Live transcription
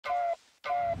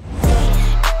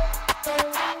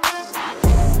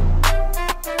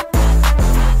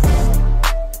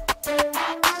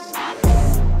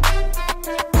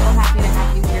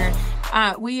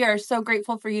We are so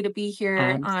grateful for you to be here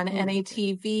on Absolutely.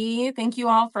 NATV. Thank you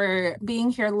all for being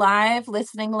here live,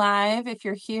 listening live. If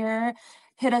you're here,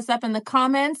 hit us up in the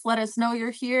comments. Let us know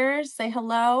you're here. Say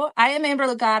hello. I am Amber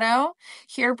Legato,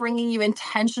 here bringing you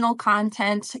intentional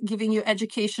content, giving you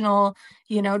educational,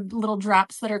 little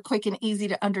drops that are quick and easy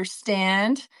to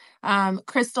understand.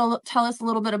 Crystal, tell us a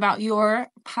little bit about your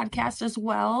podcast as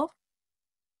well.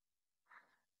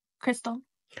 Crystal?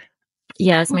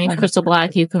 Yes, my name's Crystal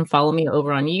Black. You can follow me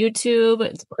over on YouTube.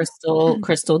 It's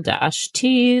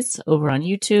Crystal-Tees over on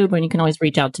YouTube. And you can always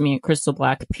reach out to me at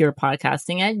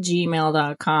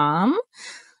crystalblackpurepodcasting@gmail.com.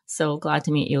 So glad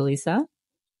to meet you, Lisa.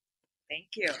 Thank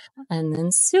you. And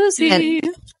then Susie.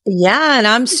 And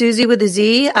I'm Susie with a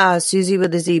Z, Susie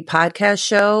with a Z podcast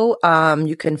show.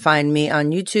 You can find me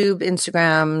on YouTube,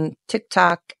 Instagram,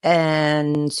 TikTok,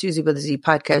 and Susie with a Z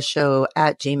podcast show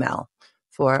at Gmail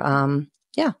for,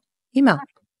 email.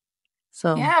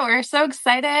 So yeah, we're so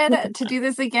excited to do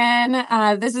this again.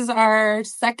 This is our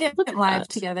second live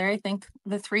together, I think,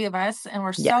 the three of us, and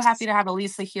we're so happy to have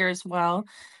Elisa here as well.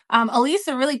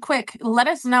 Elisa, really quick, let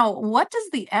us know, what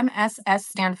does the MSS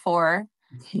stand for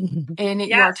in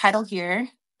your title here?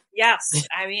 Yes,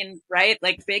 I mean, right,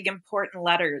 like big important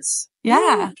letters.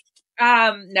 Yeah.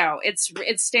 No,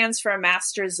 it stands for a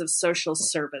Master's of Social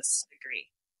Service degree.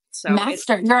 So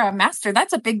you're a master.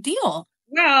 That's a big deal.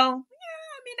 Well, yeah,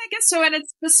 I mean, I guess so. And it's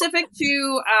specific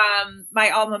to my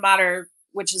alma mater,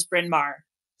 which is Bryn Mawr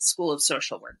School of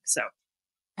Social Work. So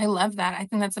I love that. I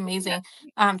think that's amazing.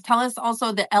 Tell us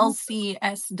also the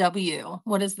LCSW.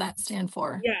 What does that stand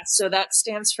for? Yeah, so that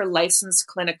stands for Licensed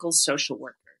Clinical Social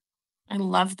Worker. I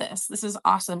love this. This is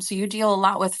awesome. So you deal a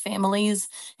lot with families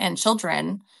and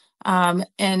children.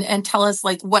 And tell us,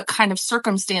 like, what kind of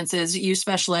circumstances you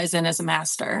specialize in as a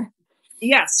master.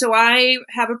 Yeah, so I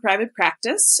have a private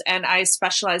practice, and I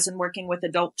specialize in working with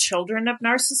adult children of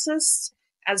narcissists,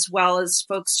 as well as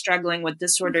folks struggling with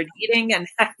disordered eating and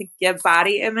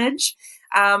body image.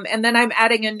 And then I'm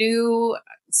adding a new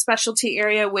specialty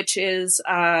area, which is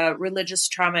religious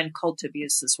trauma and cult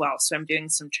abuse as well. So I'm doing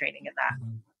some training in that.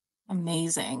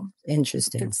 Amazing.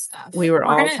 Interesting. Good stuff. We were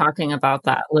all talking about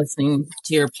that, listening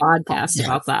to your podcast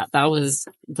about that. That was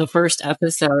the first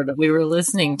episode that we were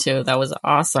listening to. That was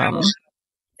awesome.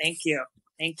 Thank you.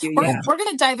 Thank you. We're going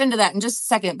to dive into that in just a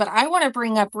second, but I want to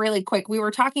bring up really quick. We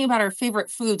were talking about our favorite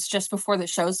foods just before the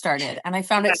show started, and I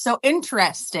found it so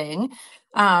interesting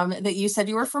that you said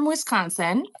you were from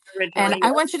Wisconsin. Originally, and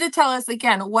I want you to tell us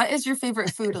again, what is your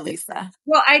favorite food, Elisa?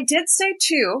 Well, I did say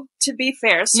two, to be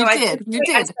fair. So you did.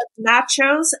 I said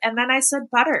nachos, and then I said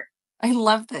butter. I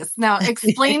love this. Now,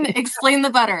 explain the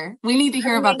butter. We need to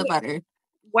hear about the butter.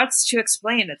 What's to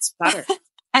explain? It's butter.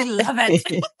 I love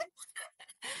it.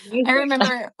 I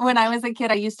remember when I was a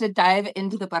kid, I used to dive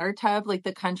into the butter tub, like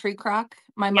the country crock.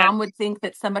 My mom would think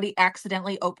that somebody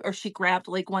accidentally or she grabbed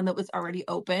like one that was already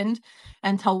opened,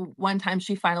 until one time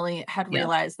she finally had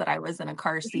realized that I was in a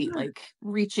car seat, like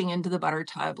reaching into the butter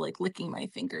tub, like licking my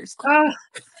fingers. Oh,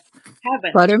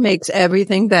 heaven. Butter makes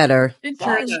everything better. It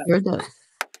does. Sure does.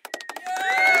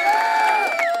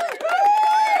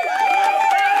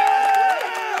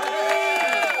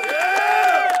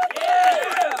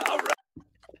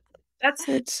 That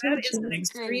is an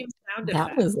extreme sound effect.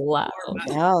 That was loud.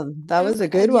 Yeah, that was a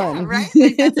good one. Right?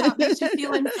 Like, that's how it makes you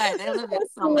feel inside. I love it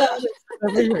so much.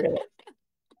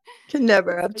 Can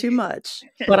never have too much.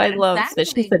 But I love that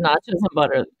she said nachos and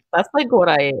butter. That's like what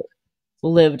I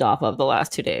lived off of the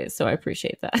last 2 days. So I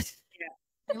appreciate that.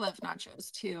 I love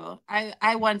nachos too.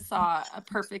 I once saw a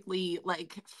perfectly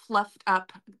like fluffed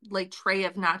up like tray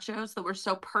of nachos that were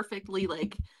so perfectly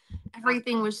like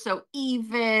everything was so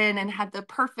even and had the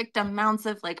perfect amounts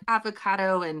of like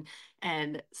avocado and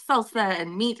salsa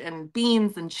and meat and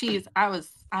beans and cheese. I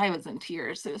was in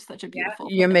tears. It was such a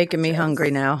beautiful. You're making me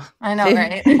hungry now. I know,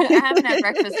 right? I haven't had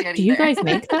breakfast yet. Do you guys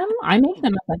make them? I make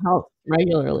them at the house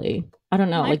regularly. I don't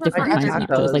know, like different kinds of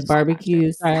nachos, like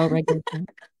barbecue style regular.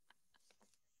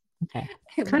 Okay.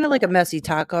 Kind of like a messy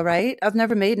taco, right? I've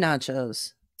never made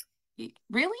nachos.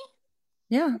 Really?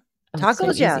 Yeah. Tacos,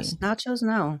 Tacos, yes. Nachos,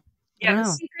 no. Yeah, the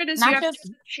secret is you have to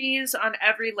put cheese on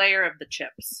every layer of the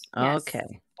chips.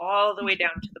 Okay. All the way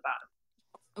down to the bottom.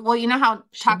 Well, you know how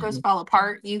tacos fall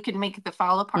apart? You can make the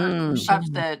fall apart of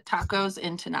the tacos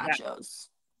into nachos.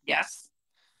 Yes.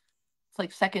 It's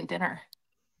like second dinner.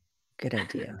 Good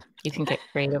idea. You can get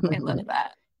creative. I love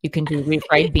that. You can do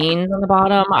refried beans on the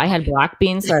bottom. I had black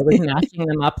beans, so I was mashing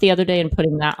them up the other day and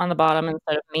putting that on the bottom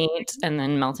instead of meat, and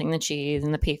then melting the cheese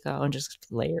and the pico and just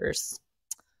layers.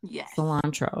 Yes.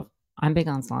 Cilantro. I'm big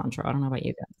on cilantro. I don't know about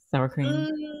you guys. Sour cream.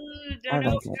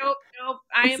 Nope.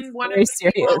 I am one of very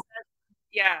the people serious.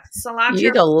 Yeah, You cilantro.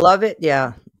 either love it,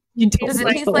 yeah. You don't Does it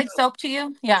like taste soap. like soap to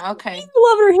you? Yeah, okay. You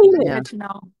love or hate it. Yeah. Good to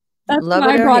know. That's Love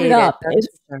why it I or brought it hate it, up. that's It's,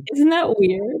 for sure. isn't that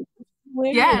weird?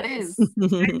 Yeah, it is. I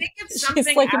think it's It's something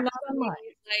just like actually another life.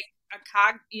 like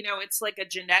it's like a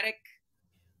genetic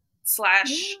 /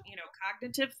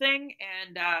 cognitive thing.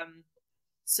 And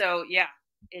so yeah,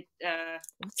 it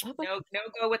no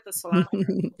go with the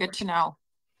cilantro. Good to know.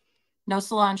 No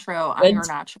cilantro on your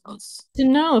nachos. To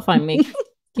know if I'm making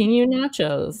you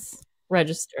nachos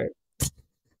registered.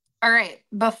 All right.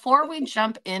 Before we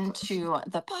jump into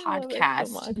the I love it so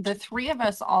podcast, much. the three of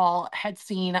us all had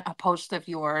seen a post of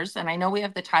yours, and I know we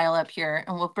have the tile up here,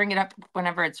 and we'll bring it up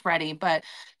whenever it's ready. But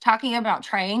talking about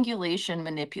triangulation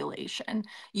manipulation,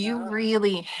 you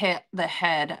really hit the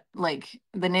head, like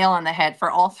the nail on the head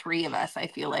for all three of us. I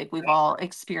feel like we've all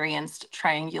experienced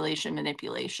triangulation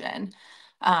manipulation.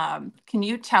 Can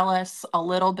you tell us a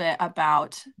little bit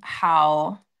about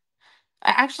how?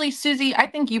 Actually, Susie, I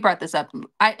think you brought this up.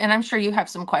 And I'm sure you have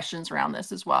some questions around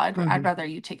this as well. I'd rather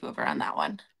you take over on that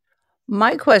one.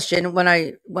 My question when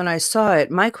I saw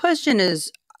it, my question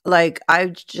is like I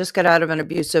just got out of an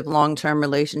abusive long-term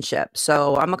relationship.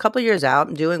 So I'm a couple years out,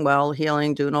 I'm doing well,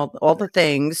 healing, doing all the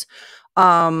things.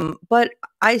 But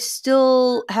I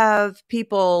still have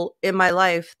people in my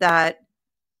life that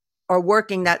are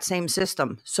working that same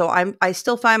system. So I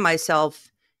still find myself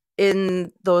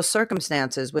in those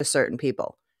circumstances with certain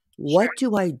people. What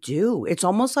do I do? It's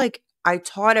almost like I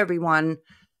taught everyone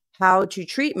how to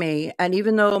treat me. And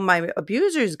even though my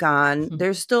abuser's gone,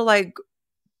 there's still like,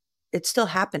 it's still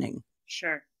happening.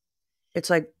 Sure. It's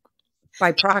like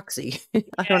by proxy.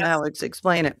 I don't know how to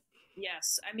explain it.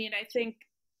 Yes. I mean, I think,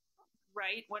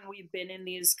 right, when we've been in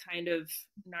these kind of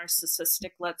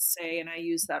narcissistic, let's say, and I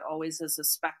use that always as a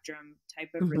spectrum type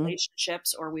of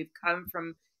relationships, or we've come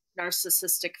from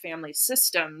narcissistic family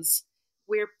systems,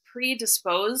 we're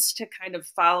predisposed to kind of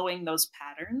following those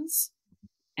patterns.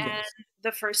 And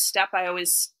the first step I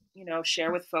always,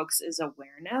 share with folks is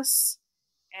awareness,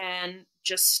 and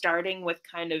just starting with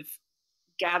kind of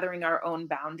gathering our own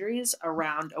boundaries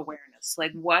around awareness.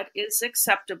 Like, what is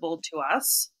acceptable to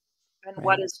us and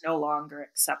what is no longer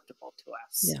acceptable to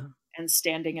us, and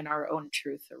standing in our own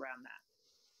truth around that.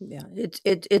 Yeah,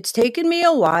 it's taken me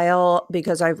a while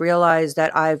because I've realized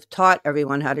that I've taught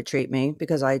everyone how to treat me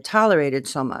because I tolerated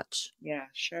so much. Yeah,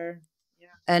 sure. Yeah.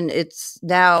 And it's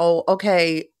now,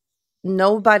 okay,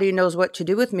 nobody knows what to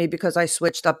do with me because I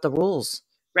switched up the rules.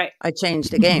 Right. I changed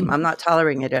the game. I'm not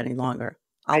tolerating it any longer.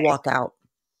 I'll walk out.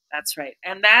 That's right.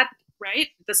 And that,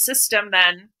 the system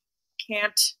then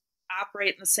can't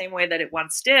operate in the same way that it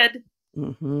once did.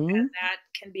 And that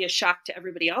can be a shock to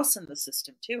everybody else in the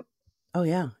system too. Oh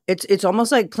yeah. It's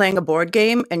almost like playing a board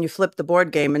game, and you flip the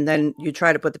board game and then you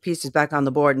try to put the pieces back on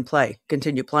the board and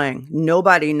continue playing.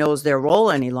 Nobody knows their role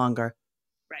any longer.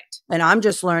 Right. And I'm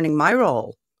just learning my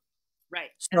role.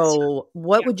 Right. So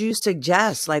what would you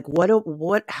suggest? Like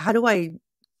how do I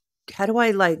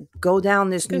like go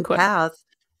down this new path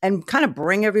and kind of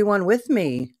bring everyone with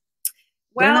me?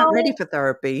 Well, they're not ready for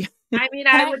therapy. I mean,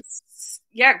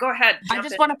 go ahead. I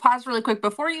just want to pause really quick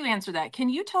before you answer that. Can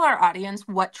you tell our audience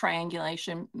what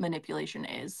triangulation manipulation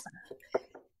is?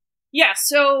 Yeah.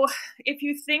 So if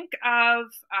you think of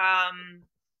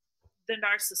the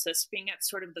narcissist being at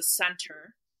sort of the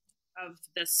center of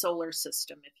the solar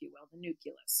system, if you will, the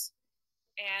nucleus,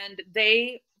 and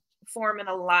they form an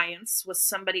alliance with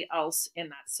somebody else in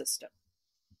that system.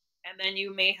 And then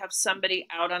you may have somebody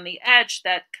out on the edge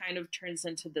that kind of turns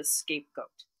into this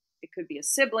scapegoat. It could be a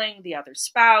sibling, the other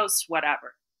spouse,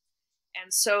 whatever.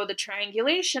 And so the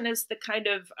triangulation is the kind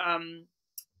of,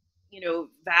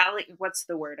 what's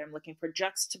the word I'm looking for?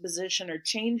 Juxtaposition, or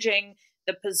changing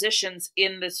the positions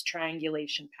in this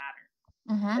triangulation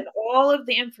pattern. And all of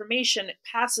the information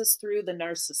passes through the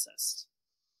narcissist.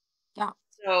 Yeah.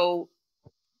 So,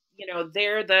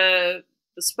 they're the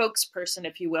spokesperson,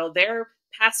 if you will. They're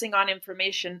passing on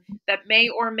information that may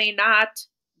or may not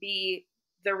be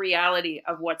the reality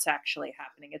of what's actually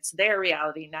happening. It's their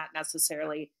reality, not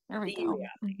necessarily the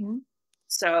reality.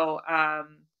 So,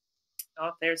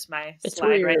 there's my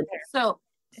slide right there. So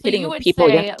hitting you would people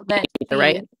say that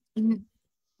right?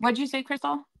 What'd you say,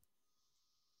 Crystal?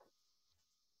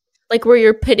 Like where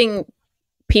you're pitting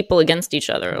people against each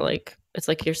other, like it's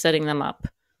like you're setting them up.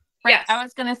 Right. Yes. I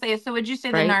was going to say, so would you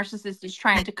say the narcissist is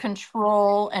trying to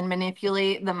control and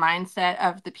manipulate the mindset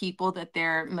of the people that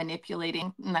they're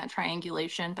manipulating in that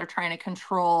triangulation? They're trying to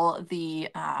control the,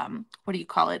 what do you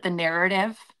call it? The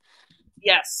narrative?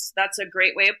 Yes, that's a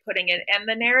great way of putting it. And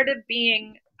the narrative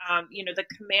being, the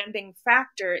commanding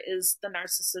factor is the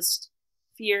narcissist's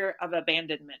fear of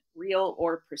abandonment, real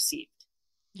or perceived.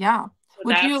 Yeah. So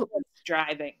Would that's you what's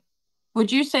driving.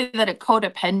 would you say that a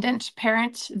codependent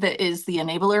parent that is the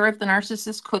enabler of the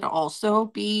narcissist could also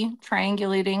be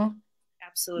triangulating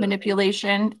Absolutely.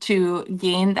 manipulation to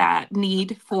gain that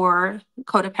need for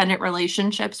codependent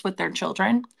relationships with their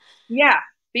children? Yeah,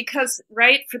 because,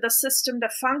 right, for the system to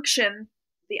function,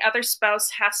 the other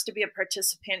spouse has to be a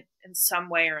participant in some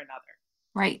way or another.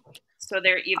 Right. So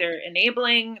they're either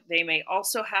enabling, they may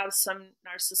also have some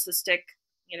narcissistic,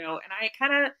 and I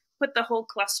kind of put the whole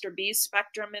cluster B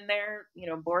spectrum in there,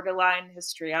 borderline,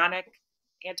 histrionic,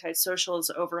 antisocial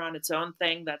is over on its own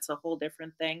thing. That's a whole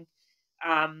different thing.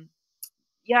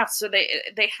 So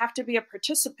they have to be a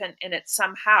participant in it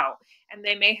somehow. And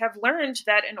they may have learned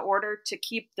that in order to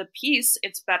keep the peace,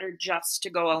 it's better just to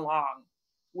go along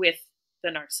with the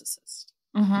narcissist.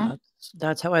 Mm-hmm.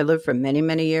 That's how I lived for many,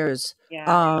 many years. Yeah.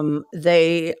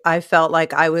 I felt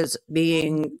like I was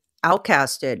being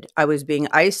outcasted. I was being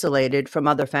isolated from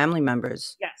other family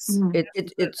members. Yes.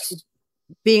 It's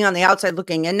being on the outside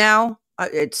looking in now.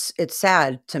 It's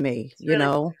sad to me,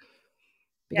 Really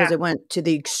because Yeah. it went to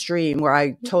the extreme where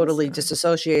I totally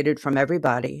disassociated from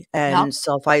everybody and Yep.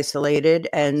 self-isolated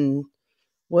and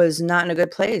was not in a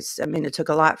good place. I mean, it took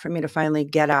a lot for me to finally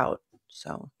get out.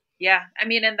 So Yeah. I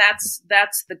mean, and that's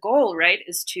the goal, right?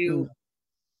 Is to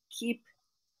keep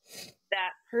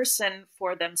that person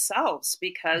for themselves,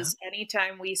 because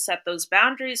anytime we set those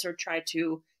boundaries or try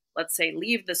to, let's say,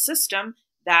 leave the system,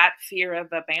 that fear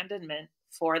of abandonment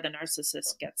for the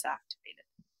narcissist gets activated.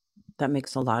 that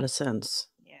makes a lot of sense.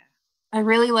 Yeah. I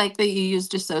really like that you use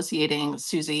dissociating,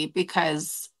 Susie,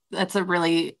 because that's a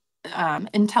really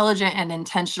intelligent and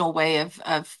intentional way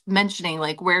of mentioning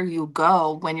like where you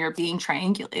go when you're being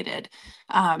triangulated.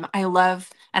 I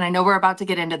love, and I know we're about to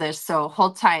get into this, so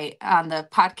hold tight on the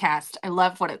podcast. I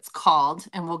love what it's called,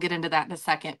 and we'll get into that in a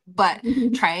second. But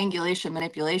triangulation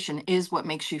manipulation is what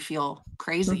makes you feel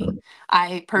crazy.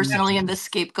 I personally am the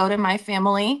scapegoat in my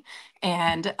family,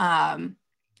 and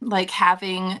like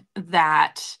having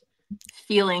that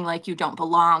feeling like you don't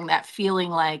belong, that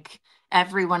feeling like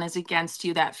everyone is against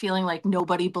you, that feeling like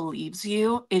nobody believes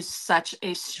you is such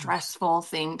a stressful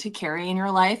thing to carry in your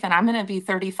life. And I'm going to be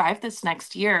 35 this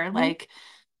next year. Like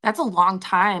that's a long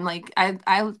time. Like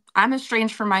I'm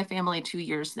estranged from my family 2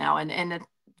 years now. And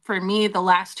for me, the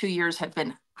last 2 years have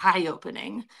been eye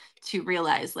opening to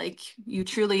realize like you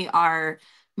truly are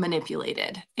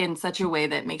manipulated in such a way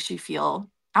that makes you feel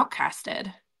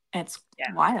outcasted. It's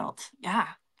wild. Yeah.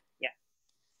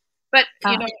 But,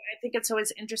 I think it's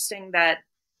always interesting that,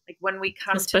 like, when we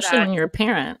come especially to that, when you're a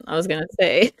parent, I was going to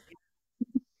say.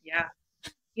 Yeah.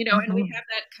 And we have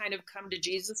that kind of come to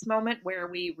Jesus moment where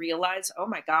we realize, oh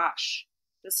my gosh,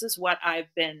 this is what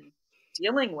I've been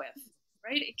dealing with,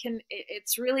 right?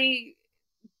 It's really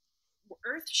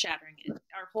earth shattering.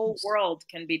 Our whole world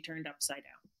can be turned upside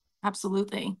down.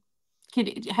 Absolutely.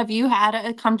 Have you had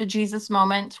a come to Jesus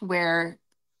moment where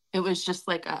it was just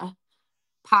like a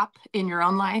pop in your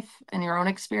own life and your own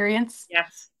experience?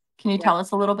 Yes. Can you tell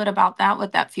us a little bit about that,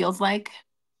 what that feels like?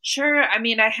 Sure. I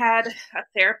mean, I had a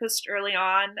therapist early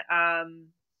on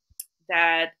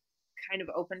that kind of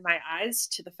opened my eyes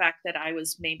to the fact that I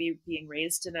was maybe being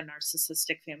raised in a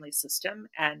narcissistic family system.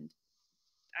 And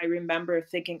I remember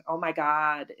thinking, oh my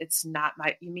God,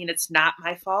 you mean it's not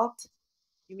my fault?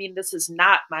 You mean this is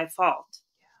not my fault?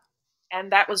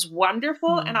 And that was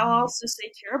wonderful. And I'll also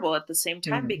say terrible at the same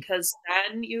time, because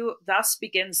then thus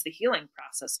begins the healing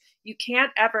process. You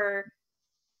can't ever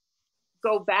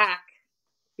go back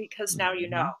because now you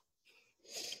know.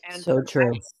 And so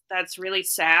true. That's really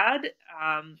sad.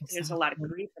 There's a lot of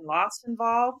grief and loss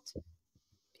involved.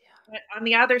 But on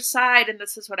the other side, and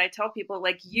this is what I tell people,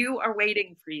 like, you are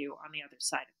waiting for you on the other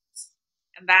side of this.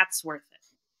 And that's worth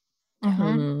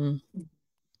it.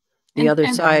 The other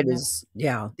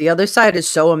side is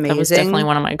so amazing. That was definitely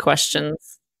one of my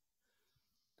questions.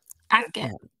 Ask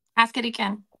it. Ask it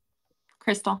again.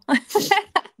 Crystal.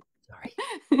 Sorry.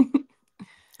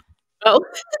 Oh,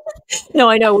 no,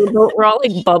 I know. We're all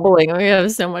like bubbling. We have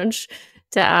so much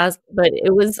to ask, but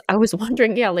I was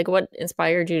wondering, like what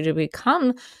inspired you to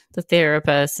become the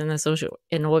therapist and the social,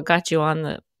 and what got you on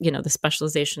the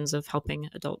specializations of helping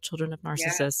adult children of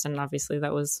narcissists. And obviously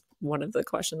that was one of the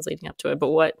questions leading up to it,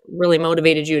 but what really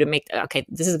motivated you to make, okay,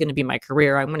 this is going to be my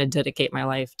career. I'm going to dedicate my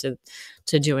life to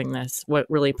doing this. What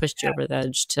really pushed you over the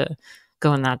edge to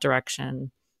go in that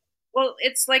direction? Well,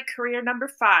 it's like career number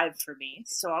 5 for me.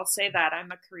 So I'll say that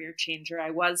I'm a career changer.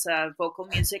 I was a vocal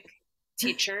music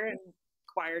teacher and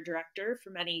choir director for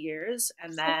many years,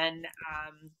 and then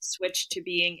switched to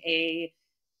being a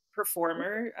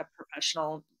performer, a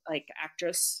professional like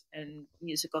actress and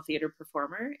musical theater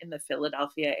performer in the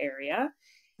Philadelphia area.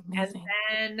 Amazing.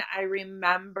 And then I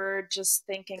remember just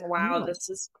thinking, wow, this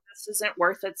isn't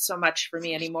worth it so much for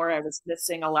me anymore. I was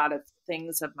missing a lot of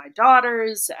things of my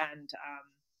daughters and,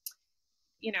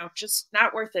 just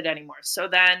not worth it anymore. So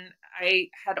then I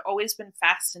had always been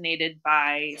fascinated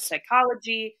by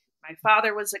psychology. My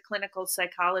father was a clinical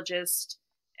psychologist,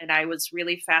 and I was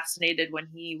really fascinated when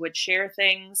he would share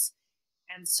things.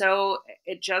 And so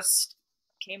it just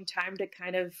came time to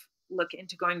kind of look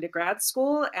into going to grad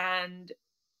school, and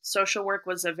social work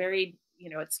was a very,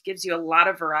 it gives you a lot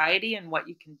of variety in what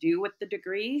you can do with the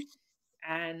degree.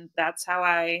 And that's how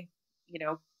I,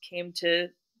 came to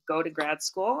go to grad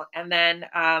school. And then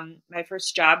my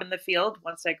first job in the field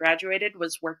once I graduated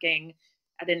was working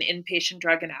at an inpatient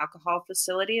drug and alcohol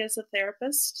facility as a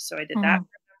therapist. So I did that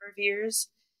for a number of years,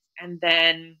 and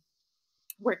then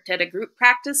worked at a group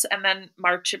practice. And then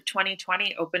March of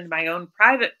 2020 opened my own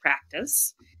private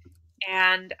practice.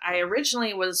 And I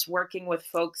originally was working with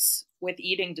folks with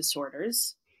eating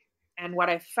disorders. And what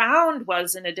I found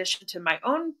was, in addition to my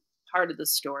own part of the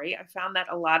story, I found that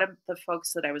a lot of the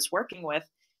folks that I was working with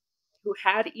who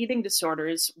had eating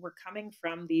disorders were coming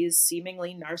from these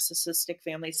seemingly narcissistic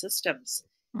family systems.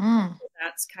 So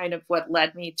that's kind of what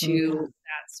led me to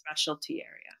that specialty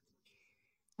area.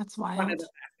 That's wild. One of the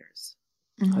factors.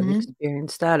 I've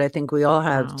experienced that. I think we all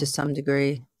have to some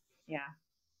degree. Yeah.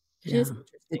 It is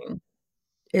interesting.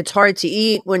 It's hard to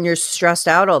eat when you're stressed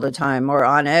out all the time or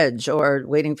on edge or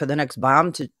waiting for the next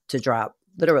bomb to drop,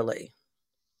 literally.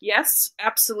 Yes,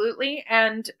 absolutely.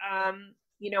 And,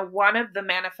 one of the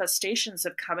manifestations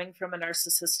of coming from a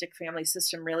narcissistic family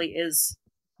system really is,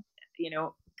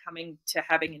 coming to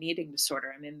having an eating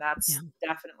disorder. I mean, that's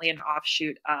definitely an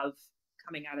offshoot of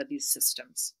coming out of these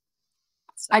systems.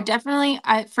 So.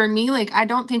 For me, like, I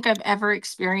don't think I've ever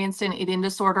experienced an eating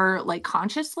disorder, like,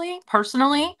 consciously,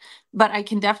 personally, but I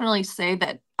can definitely say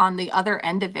that on the other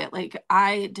end of it, like,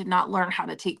 I did not learn how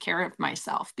to take care of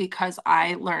myself because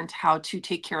I learned how to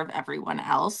take care of everyone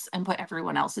else and put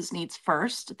everyone else's needs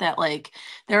first. That, like,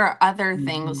 there are other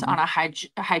things on a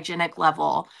hygienic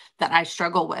level that I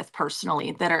struggle with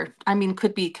personally that are,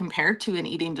 could be compared to an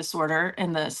eating disorder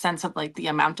in the sense of, like, the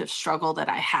amount of struggle that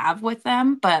I have with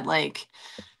them. But, like,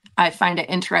 I find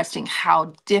it interesting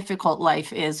how difficult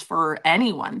life is for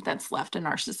anyone that's left a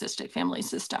narcissistic family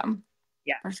system.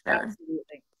 Yeah, for sure.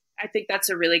 Absolutely. I think that's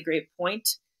a really great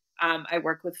point. I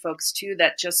work with folks too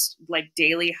that just like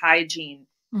daily hygiene,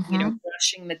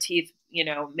 brushing the teeth,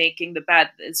 making the bed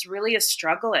is really a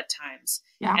struggle at times.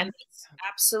 Yeah. And that's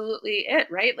absolutely it,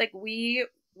 right? Like we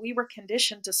were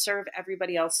conditioned to serve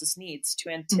everybody else's needs, to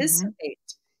anticipate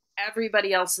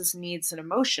everybody else's needs and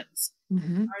emotions.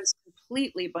 Ours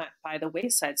completely went by the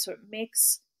wayside. So it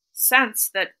makes sense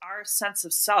that our sense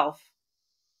of self,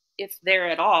 if there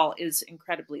at all, is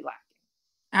incredibly lacking.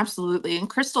 Absolutely. And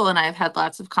Crystal and I have had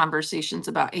lots of conversations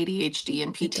about ADHD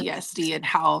and PTSD and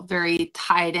how very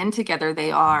tied in together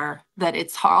they are, that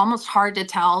it's almost hard to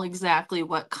tell exactly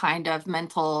what kind of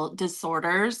mental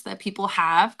disorders that people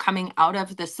have coming out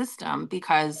of the system,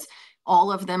 because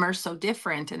all of them are so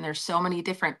different and there's so many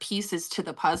different pieces to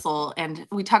the puzzle. And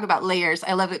we talk about layers.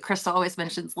 I love it. Crystal always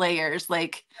mentions layers.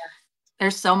 Like,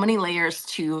 there's so many layers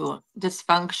to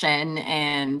dysfunction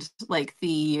and like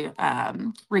the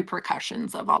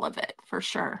repercussions of all of it, for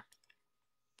sure.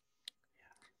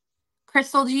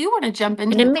 Crystal, do you want to jump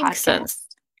into and it the makes podcast? sense.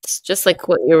 It's just like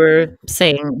what you were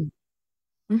saying.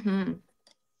 I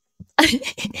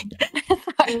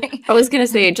was going to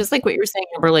say, just like what you were saying,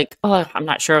 we're like, oh, I'm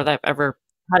not sure if I've ever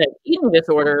had an eating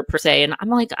disorder per se. And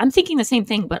I'm thinking the same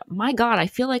thing, but my God, I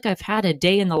feel like I've had a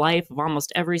day in the life of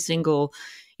almost every single,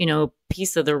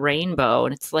 piece of the rainbow.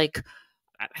 And it's like,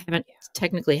 I haven't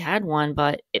technically had one,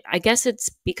 but I guess it's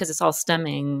because it's all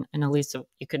stemming, and at least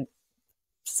you could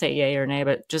say yay or nay,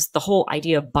 but just the whole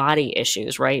idea of body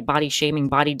issues, right? Body shaming,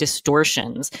 body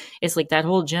distortions. It's like that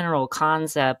whole general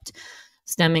concept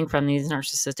stemming from these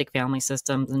narcissistic family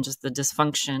systems and just the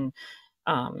dysfunction,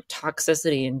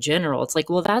 toxicity in general. It's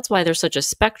like, well, that's why there's such a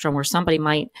spectrum where somebody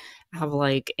might have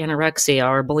like anorexia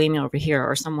or bulimia over here,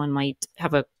 or someone might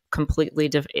have a completely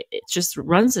different, it just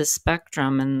runs a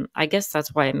spectrum. And I guess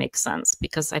that's why it makes sense,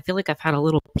 because I feel like I've had a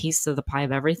little piece of the pie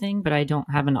of everything, but I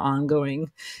don't have an ongoing,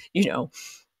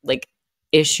 like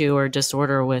issue or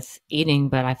disorder with eating,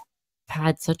 but I've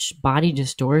had such body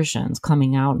distortions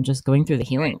coming out and just going through the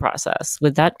healing process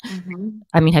with that.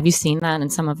 Have you seen that in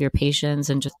some of your patients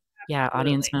and just,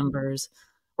 audience members,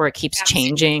 where it keeps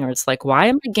changing, or it's like, why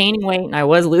am I gaining weight and I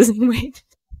was losing weight?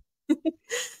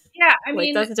 Yeah, I Like,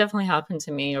 mean, that's definitely happened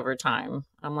to me over time.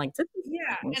 I'm like, this is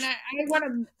yeah, strange. and I want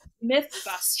to myth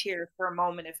bust here for a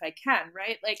moment if I can,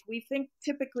 right? Like we think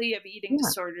typically of eating Yeah.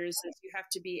 disorders as you have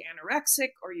to be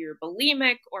anorexic or you're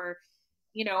bulimic or,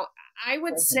 you know, I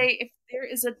would say if there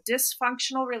is a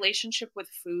dysfunctional relationship with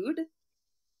food,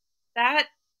 that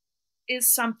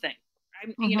is something.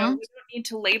 You know, we don't need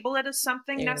to label it as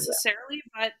something Yeah. necessarily,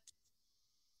 but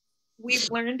we've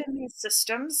learned in these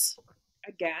systems,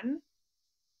 again,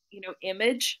 you know,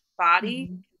 image,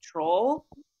 body, control,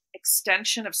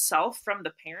 extension of self from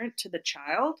the parent to the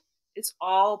child is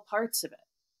all parts of it.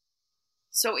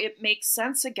 So it makes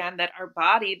sense again that our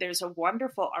body, there's a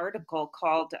wonderful article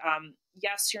called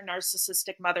Yes, Your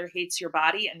Narcissistic Mother Hates Your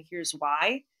Body, and Here's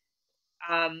Why.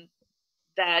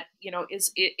 That, you know,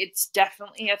 it's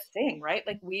definitely a thing, right?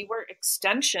 Like we were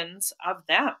extensions of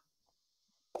them.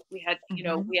 We had, you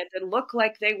know, we had to look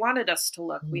like they wanted us to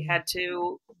look. We had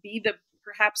to be the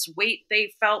perhaps weight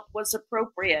they felt was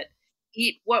appropriate.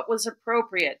 Eat what was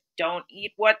appropriate. Don't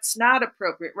eat what's not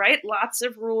appropriate, right? Lots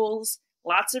of rules,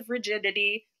 lots of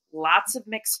rigidity, lots of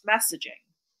mixed messaging.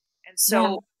 And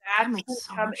so that can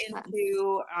come into,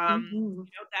 you know,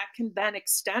 that can then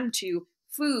extend to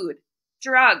food,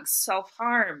 drugs,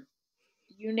 self-harm,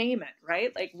 you name it,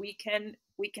 right? Like we can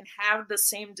have the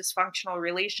same dysfunctional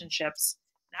relationships,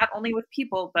 not only with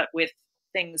people, but with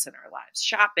things in our lives,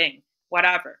 shopping,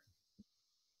 whatever.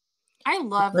 I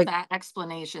love that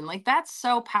explanation. Like that's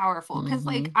so powerful because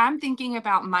like I'm thinking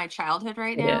about my childhood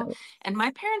right now, and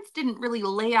my parents didn't really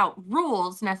lay out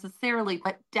rules necessarily,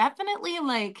 but definitely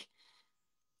like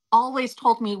always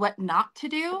told me what not to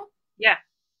do. Yeah.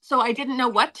 So I didn't know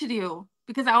what to do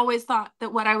because I always thought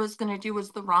that what I was going to do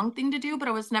was the wrong thing to do, but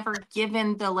I was never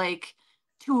given the like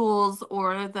tools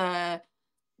or the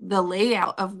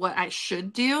layout of what I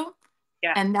should do.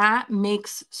 Yeah. And that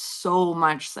makes so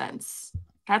much sense.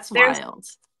 That's wild.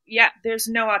 Yeah, there's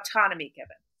no autonomy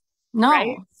given. No.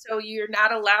 Right? So you're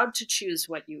not allowed to choose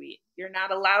what you eat. You're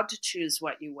not allowed to choose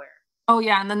what you wear. Oh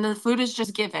yeah, and then the food is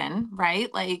just given,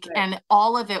 right? Like, and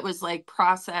all of it was like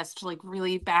processed, like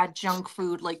really bad junk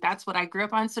food. Like that's what I grew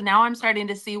up on. So now I'm starting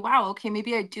to see, wow, okay,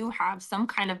 maybe I do have some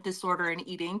kind of disorder in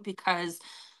eating because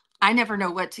I never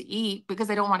know what to eat because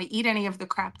I don't want to eat any of the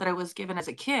crap that I was given as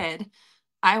a kid.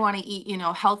 I want to eat, you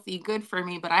know, healthy, good for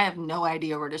me, but I have no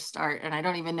idea where to start. And I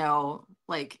don't even know,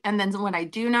 like, and then when I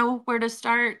do know where to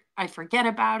start, I forget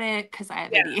about it because I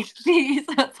have ADHD.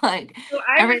 So it's like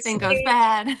everything goes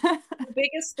bad. The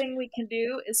biggest thing we can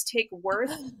do is take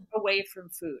worth away from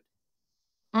food.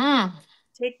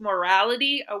 Take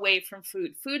morality away from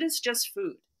food. Food is just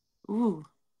food. Ooh.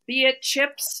 Be it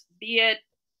chips, be it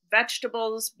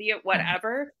vegetables, be it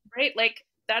whatever, right? Like,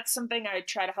 that's something I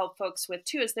try to help folks with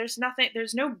too, is there's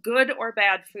no good or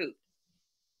bad food.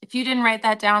 If you didn't write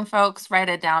that down, folks, write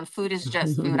it down. Food is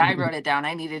just food. I wrote it down.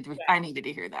 I needed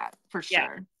to hear that for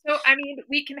sure. So, I mean,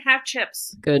 we can have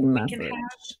chips. Good message. We can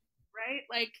have, right?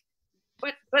 Like,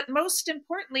 but most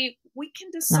importantly, we can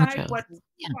decide what we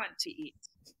want to eat.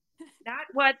 Not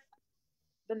what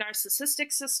the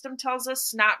narcissistic system tells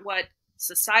us, not what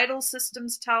societal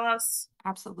systems tell us.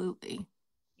 Absolutely.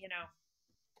 You know.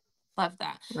 Love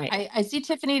that. Right. I see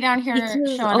Tiffany down here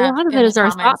showing a up. lot of it is our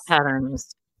thought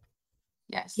patterns.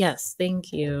 Yes. Yes.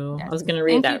 Thank you. Yes. I was going to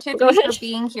read that. Thank you, Tiffany, for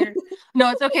being here. No,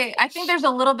 it's okay. I think there's a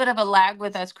little bit of a lag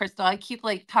with us, Crystal. I keep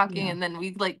like talking and then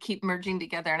we like keep merging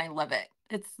together and I love it.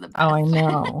 It's the best. Oh, I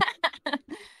know.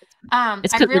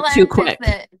 It's I because they're too quick.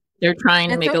 They're trying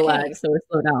to make a lag, so we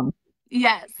slow down.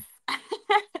 Yes.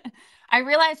 I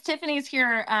realized Tiffany's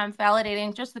here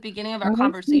validating just the beginning of our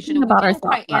conversation. We didn't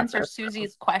quite answer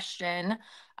Susie's question.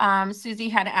 Susie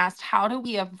had asked, how do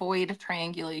we avoid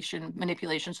triangulation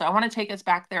manipulation? So I want to take us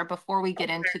back there before we get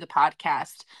into the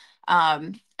podcast.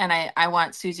 And I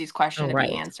want Susie's question to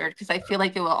be answered because I feel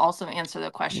like it will also answer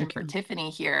the question for Tiffany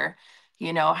here.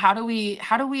 You know, how do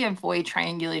we avoid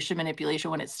triangulation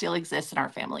manipulation when it still exists in our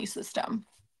family system?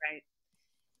 Right.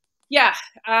 Yeah,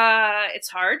 it's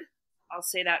hard. I'll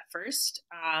say that first.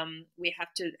 We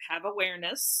have to have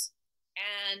awareness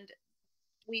and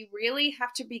we really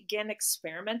have to begin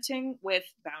experimenting with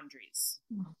boundaries.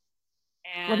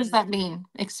 And what does that mean,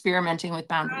 experimenting with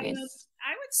boundaries?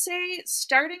 I would say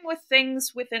starting with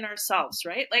things within ourselves,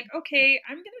 right? Like, okay,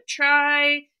 I'm going to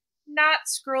try not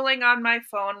scrolling on my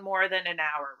phone more than an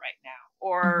hour right now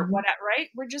or whatever, right?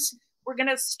 We're going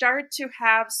to start to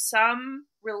have some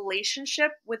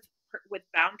relationship with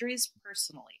boundaries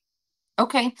personally.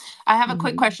 Okay. I have a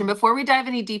quick question before we dive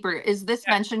any deeper. Is this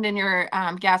mentioned in your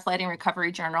gaslighting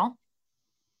recovery journal?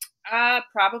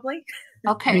 Probably.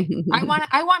 Okay.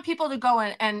 I want people to go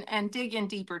and dig in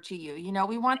deeper to you. You know,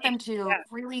 we want them to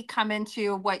really come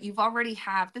into what you've already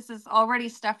have. This is already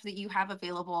stuff that you have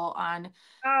available on,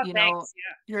 Oh, you know, thanks.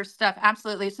 Yeah. your stuff.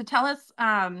 Absolutely. So tell us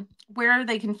where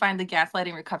they can find the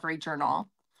Gaslighting Recovery Journal.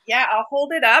 Yeah, I'll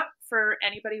hold it up for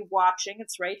anybody watching.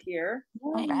 It's right here.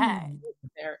 All right.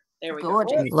 There we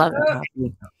Gorgeous. go. Love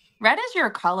it. Red is your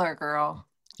color, girl.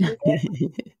 Is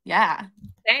Yeah.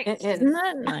 Thanks. It is. Isn't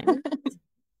that nice?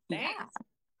 Thanks.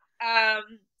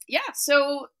 Yeah.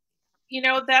 So,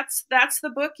 that's the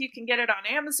book. You can get it on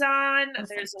Amazon. Perfect.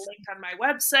 There's a link on my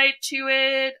website to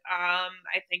it. I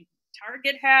think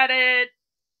Target had it.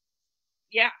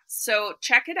 Yeah. So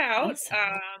check it out.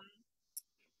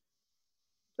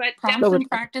 But Prompts and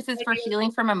practices for healing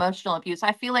from emotional abuse.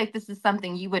 I feel like this is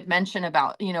something you would mention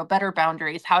about, better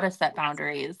boundaries, how to set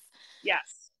boundaries.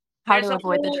 Yes. How to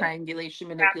avoid the triangulation,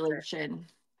 manipulation.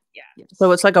 Yeah. Yes.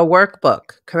 So it's like a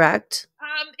workbook, correct?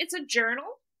 It's a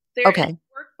journal. There's Okay.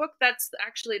 a workbook that's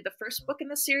actually the first book in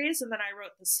the series, and then I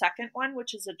wrote the second one,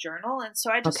 which is a journal. And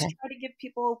so I just try to give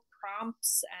people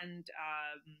prompts and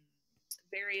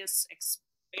various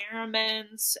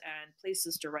experiments and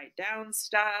places to write down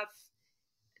stuff,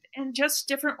 and just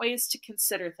different ways to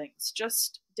consider things,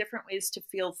 just different ways to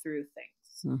feel through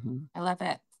things. Mm-hmm. I love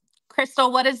it.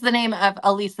 Crystal, what is the name of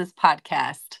Elisa's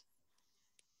podcast?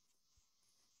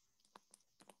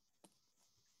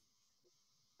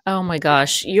 Oh my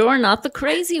gosh, you're not the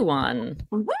crazy one.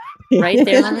 Right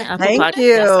there on the Apple Thank Podcast.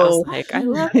 you. I was like, I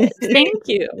love it. Thank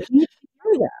you.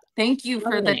 Thank you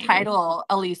for the title,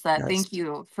 Elisa. Yes. Thank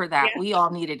you for that. Yeah. We all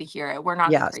needed to hear it. We're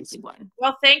not the crazy one.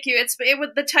 Well, thank you.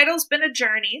 The title's been a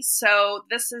journey, so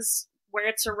this is where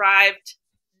it's arrived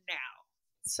now.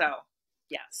 So,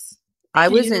 yes.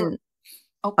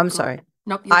 I'm sorry.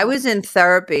 Nope. I was in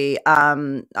therapy.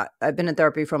 I've been in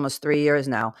therapy for almost 3 years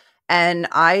now. And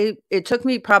it took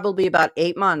me probably about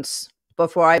 8 months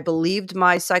before I believed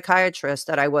my psychiatrist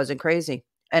that I wasn't crazy.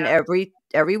 And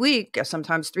every week,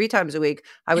 sometimes 3 times a week,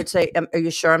 I would say, "Are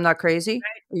you sure I'm not crazy?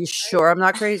 Are you sure I'm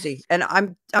not crazy?" And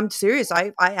I'm serious.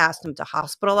 I asked him to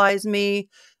hospitalize me.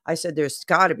 I said, "There's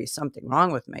got to be something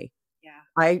wrong with me."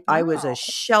 Yeah. I was a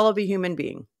shell of a human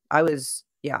being. I was,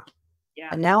 yeah. Yeah.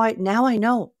 And now I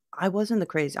know I wasn't the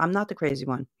crazy. I'm not the crazy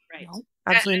one. Right. No.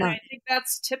 Absolutely and not. I think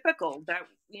that's typical that,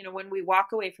 when we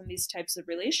walk away from these types of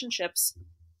relationships,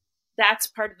 that's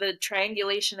part of the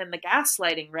triangulation and the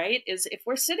gaslighting, right? Is if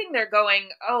we're sitting there going,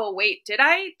 oh, wait, did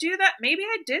I do that? Maybe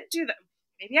I did do that.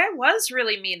 Maybe I was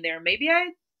really mean there. Maybe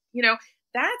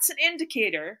that's an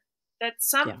indicator that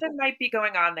something might be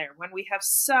going on there when we have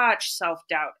such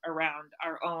self-doubt around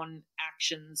our own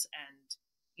actions and,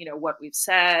 what we've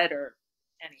said or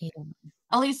anything.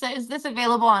 Elisa, is this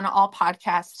available on all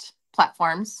podcast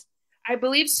platforms? I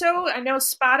believe so. I know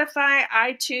Spotify,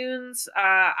 iTunes,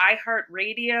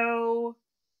 iHeartRadio.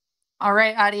 All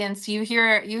right, audience, you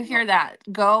hear that.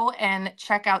 Go and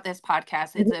check out this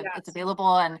podcast. It's available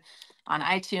on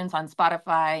iTunes, on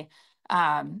Spotify.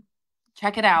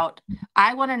 Check it out.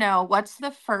 I want to know, what's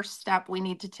the first step we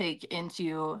need to take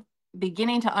into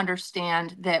beginning to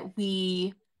understand that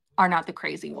we are not the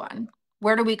crazy one?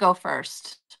 Where do we go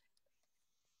first?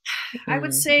 I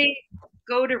would say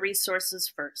go to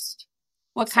resources first.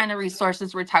 What kind of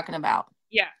resources we're talking about?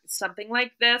 Yeah, something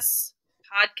like this,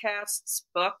 podcasts,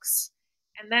 books.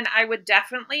 And then I would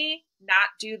definitely not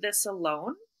do this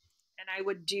alone. And I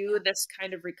would do this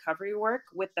kind of recovery work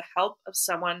with the help of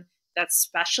someone that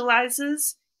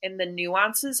specializes in the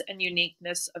nuances and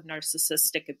uniqueness of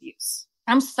narcissistic abuse.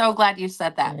 I'm so glad you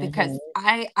said that, because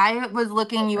I was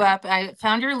looking you up. I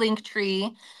found your link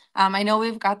tree. I know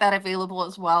we've got that available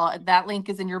as well. That link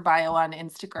is in your bio on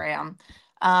Instagram.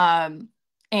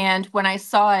 And when I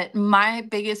saw it, my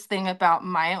biggest thing about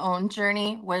my own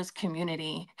journey was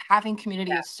community. Having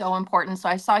community is so important. So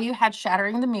I saw you had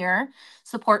Shattering the Mirror,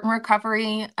 support and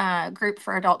recovery group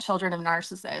for adult children of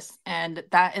narcissists. And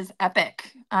that is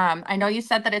epic. I know you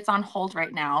said that it's on hold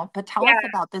right now, but tell us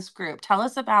about this group. Tell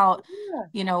us about,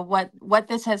 what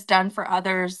this has done for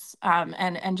others,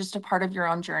 and just a part of your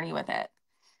own journey with it.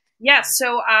 Yeah.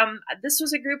 So this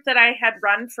was a group that I had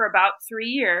run for about 3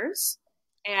 years.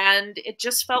 And it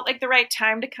just felt like the right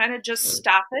time to kind of just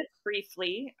stop it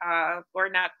briefly, or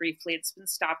not briefly. It's been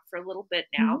stopped for a little bit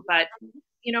now. But,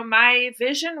 my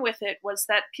vision with it was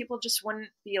that people just wouldn't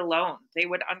be alone. They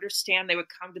would understand, they would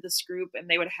come to this group and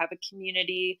they would have a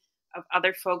community of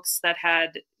other folks that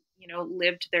had,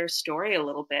 lived their story a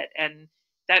little bit. And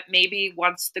that maybe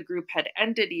once the group had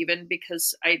ended, even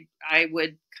because I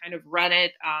would kind of run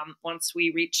it, once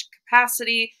we reached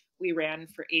capacity, we ran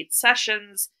for 8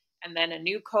 sessions. And then a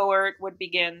new cohort would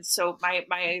begin. So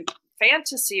my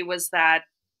fantasy was that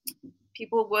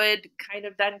people would kind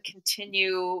of then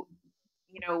continue,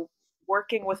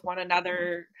 working with one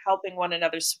another, helping one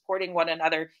another, supporting one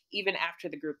another, even after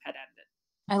the group had ended.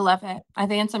 I love it. I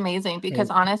think it's amazing because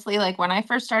honestly, like when I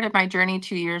first started my journey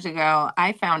 2 years ago,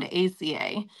 I found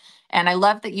ACA. And I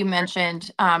love that you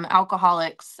mentioned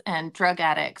alcoholics and drug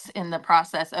addicts in the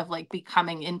process of like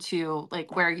becoming into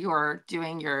like where you're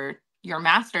doing your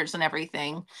master's and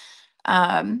everything.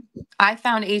 I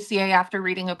found ACA after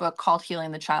reading a book called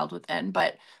Healing the Child Within,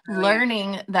 but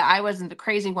learning that I wasn't the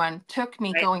crazy one took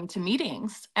me going to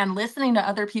meetings and listening to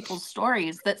other people's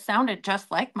stories that sounded just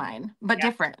like mine, but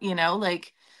different,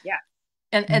 like,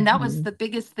 and that was the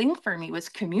biggest thing for me was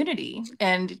community.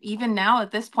 And even now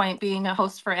at this point, being a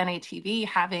host for NATV,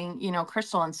 having,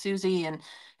 Crystal and Susie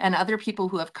and other people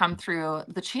who have come through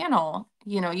the channel,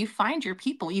 you find your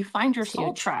people, you find your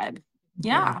soul tribe.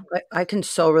 Yeah. I can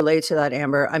so relate to that,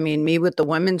 Amber. I mean, me with the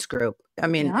women's group. I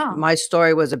mean, my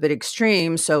story was a bit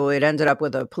extreme. So it ended up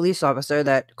with a police officer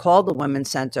that called the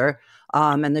women's center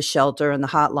and the shelter and the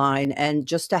hotline. And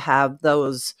just to have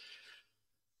those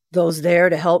there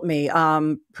to help me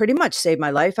pretty much saved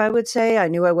my life, I would say. I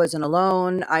knew I wasn't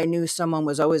alone. I knew someone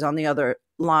was always on the other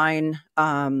line.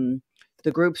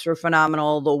 The groups were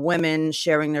phenomenal. The women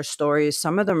sharing their stories.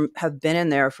 Some of them have been in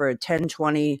there for 10,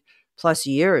 20 plus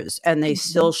years, and they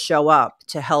still show up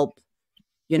to help,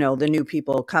 the new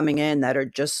people coming in that are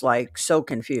just like so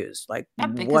confused. Like,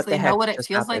 because they know what it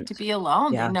feels like to be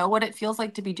alone. Yeah. They know what it feels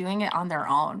like to be doing it on their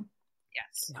own.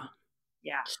 Yes. Yeah.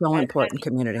 Yeah. So important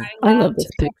community. I love this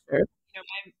picture.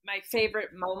 My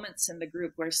favorite moments in the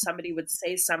group where somebody would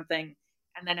say something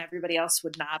and then everybody else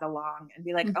would nod along and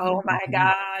be like, oh my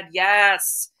God,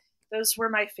 yes. Those were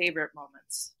my favorite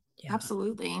moments. Yeah.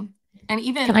 Absolutely. And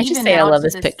even can I just even say I now love to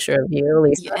this picture of you,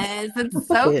 Lisa? Yes, it's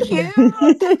so cute.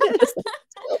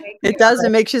 It does. It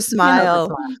makes you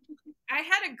smile. I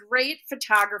had a great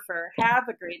photographer, have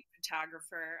a great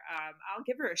photographer. I'll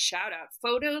give her a shout out.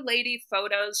 Photo Lady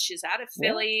Photos. She's out of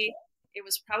Philly. It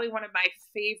was probably one of my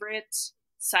favorite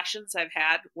sessions I've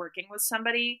had working with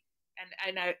somebody,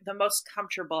 and the most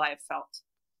comfortable I've felt.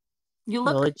 You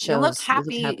look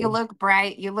happy. You look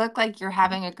bright. You look like you're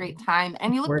having a great time,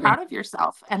 and you look proud of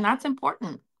yourself, and that's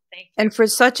important. Thank you. And for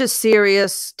such a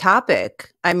serious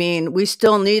topic, I mean, we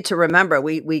still need to remember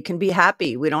we can be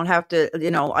happy. We don't have to,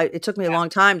 it took me a long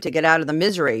time to get out of the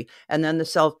misery and then the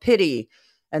self-pity.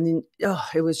 And then,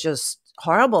 it was just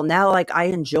horrible. Now, like, I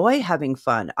enjoy having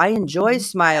fun. I enjoy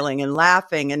smiling and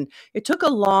laughing. And it took a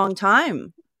long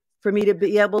time for me to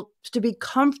be able to be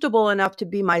comfortable enough to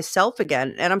be myself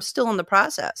again. And I'm still in the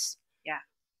process.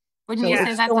 Wouldn't you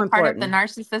say that's a part of the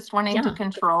narcissist wanting to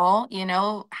control,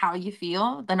 how you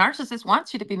feel? The narcissist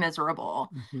wants you to be miserable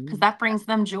because that brings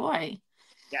them joy.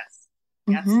 Yes.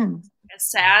 Yes. As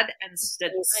sad and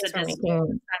sadistic as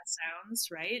that sounds,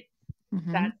 right?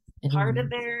 That part of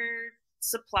their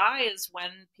supply is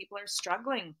when people are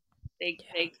struggling. They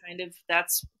kind of,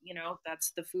 that's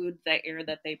the food, the air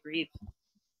that they breathe.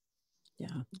 Yeah.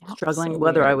 Struggling,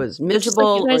 whether I was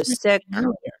miserable or sick.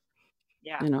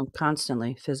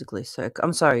 Constantly physically sick.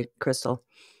 I'm sorry, Crystal.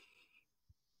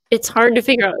 It's hard to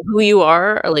figure out who you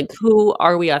are, or like who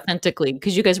are we authentically?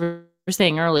 Because you guys were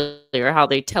saying earlier how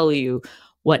they tell you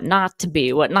what not to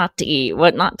be, what not to eat,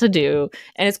 what not to do,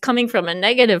 and it's coming from a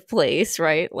negative place,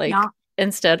 right? Like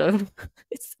instead of,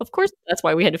 of course that's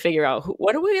why we had to figure out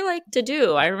what do we like to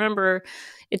do. I remember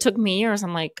it took me years.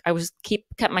 I'm like, I was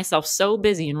kept myself so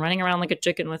busy and running around like a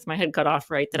chicken with my head cut off,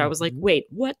 right? That I was like, wait,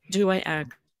 what do I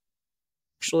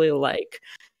actually like?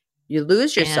 You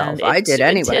lose yourself. I did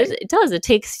anyway. It does. It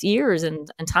takes years and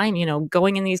time,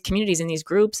 going in these communities, in these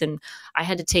groups. And I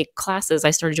had to take classes.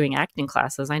 I started doing acting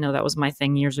classes. I know that was my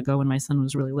thing years ago when my son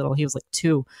was really little. He was like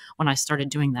 2 when I started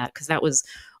doing that, because that was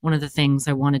one of the things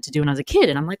I wanted to do when I was a kid.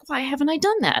 And I'm like, why haven't I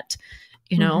done that?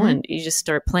 And you just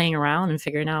start playing around and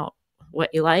figuring out what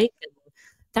you like. And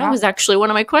that was actually one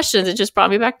of my questions. It just brought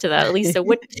me back to that. Lisa,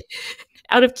 what,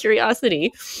 out of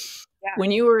curiosity,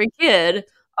 when you were a kid,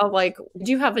 like, did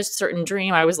you have a certain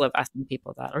dream? I always love asking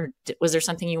people that. Or was there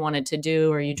something you wanted to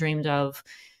do or you dreamed of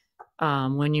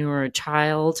when you were a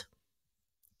child,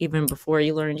 even before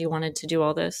you learned you wanted to do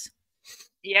all this?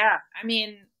 Yeah. I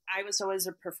mean, I was always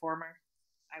a performer.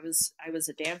 I was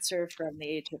a dancer from the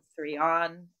age of 3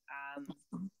 on.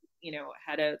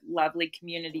 Had a lovely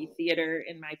community theater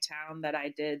in my town that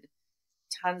I did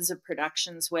tons of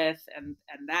productions with. And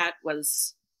that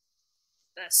was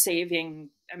saving.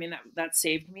 I mean, that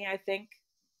saved me, I think,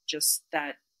 just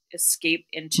that escape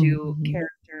into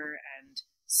character and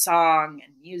song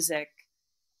and music.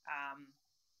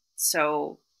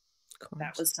 So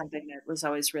that was something that was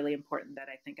always really important that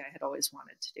I think I had always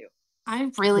wanted to do.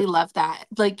 I really love that.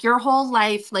 Like your whole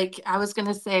life, like I was going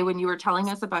to say when you were telling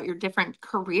us about your different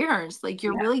careers, like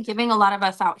you're really giving a lot of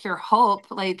us out here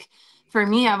hope. Like for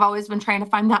me, I've always been trying to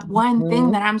find that one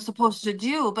thing that I'm supposed to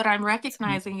do, but I'm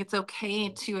recognizing it's okay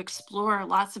to explore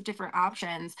lots of different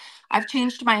options. I've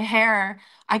changed my hair.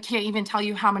 I can't even tell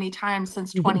you how many times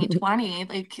since 2020.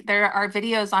 Like there are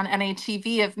videos on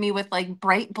NATV of me with like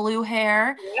bright blue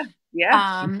hair.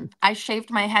 Yeah. I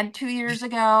shaved my head 2 years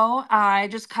ago. I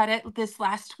just cut it this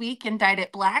last week and dyed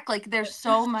it black. Like there's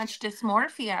so much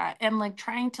dysmorphia and like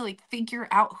trying to like figure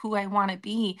out who I want to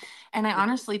be. And I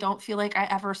honestly don't feel like I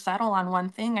ever settle on one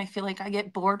thing. I feel like I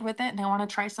get bored with it and I want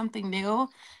to try something new.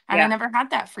 And I Yeah. never had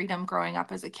that freedom growing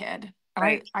up as a kid. And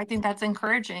Right. I think that's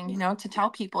encouraging, you know, to tell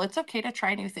people it's okay to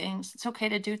try new things. It's okay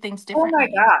to do things Oh differently. my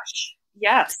gosh.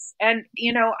 Yes. And,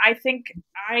 you know, I think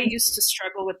I used to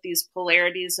struggle with these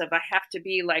polarities of I have to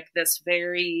be like this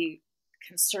very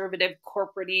conservative,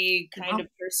 corporate-y kind of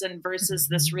person versus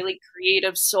this really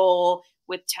creative soul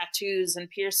with tattoos and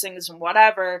piercings and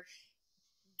whatever.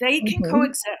 They can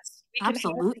coexist. We can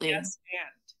Absolutely. have the yes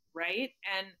and, right?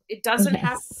 And it doesn't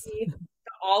have to be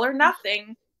the all or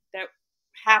nothing that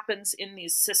happens in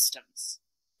these systems.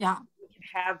 Yeah. We can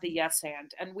have the yes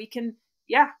and we can,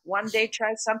 one day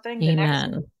try something, the next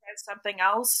day try something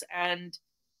else, and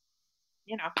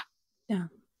you know. Yeah.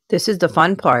 This is the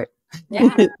fun part.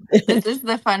 Yeah. This is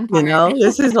the fun part. You know,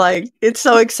 this is like, it's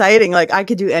so exciting. Like I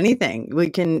could do anything. We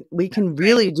can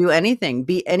really do anything,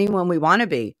 be anyone we want to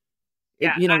be.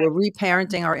 Yeah, You know, we're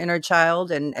reparenting our inner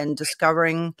child and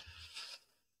discovering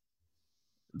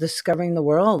the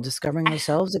world, discovering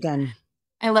ourselves again.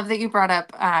 I love that you brought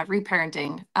up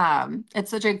reparenting. It's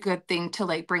such a good thing to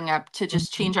like bring up to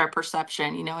just change our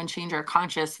perception, you know, and change our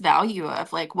conscious value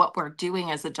of like what we're doing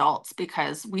as adults,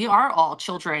 because we are all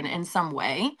children in some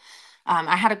way.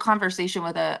 I had a conversation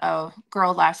with a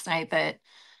girl last night that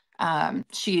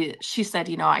she said,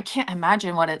 you know, I can't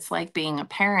imagine what it's like being a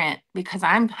parent because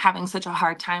I'm having such a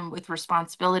hard time with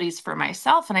responsibilities for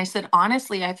myself. And I said,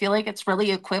 honestly, I feel like it's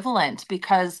really equivalent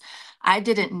because I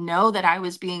didn't know that I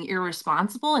was being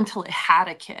irresponsible until I had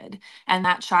a kid. And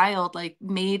that child like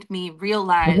made me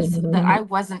realize that I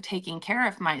wasn't taking care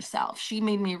of myself. She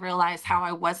made me realize how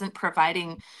I wasn't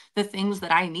providing the things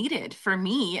that I needed for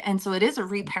me. And so it is a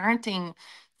reparenting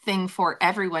thing for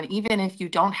everyone, even if you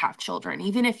don't have children,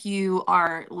 even if you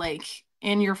are like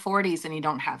in your 40s and you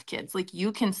don't have kids, like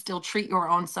you can still treat your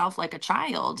own self like a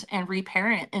child and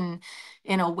reparent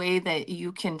in a way that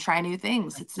you can try new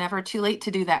things. It's never too late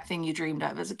to do that thing you dreamed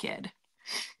of as a kid.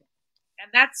 And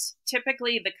that's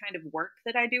typically the kind of work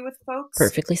that I do with folks.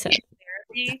 Perfectly said.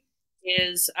 Therapy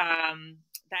is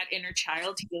that inner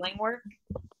child healing work.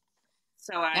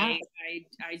 So I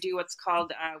do what's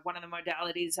called, one of the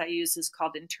modalities I use is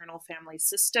called internal family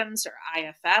systems, or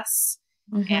IFS.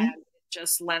 And it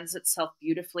just lends itself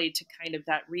beautifully to kind of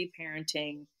that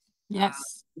reparenting,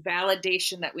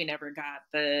 validation that we never got,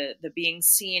 the being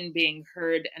seen, being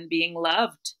heard, and being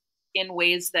loved in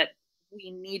ways that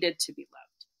we needed to be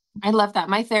loved. I love that.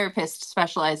 My therapist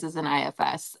specializes in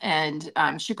IFS, and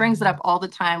she brings it up all the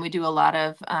time. We do a lot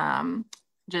of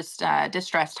just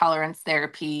distress tolerance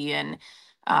therapy and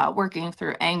working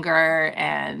through anger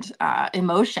and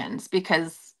emotions,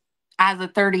 because as a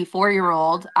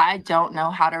 34-year-old, I don't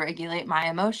know how to regulate my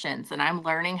emotions, and I'm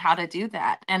learning how to do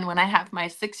that. And when I have my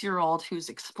 6-year-old who's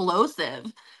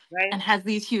explosive and has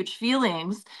these huge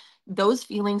feelings, those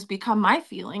feelings become my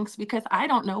feelings because I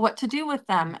don't know what to do with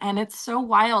them. And it's so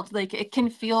wild. Like it can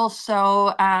feel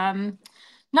so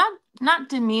not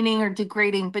demeaning or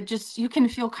degrading, but just you can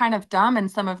feel kind of dumb in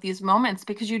some of these moments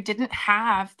because you didn't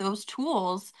have those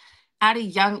tools at a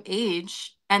young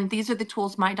age. And these are the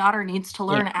tools my daughter needs to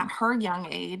learn at her young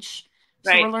age.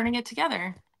 So we're learning it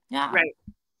together. Yeah. Right.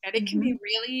 And it can be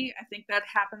really, I think that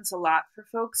happens a lot for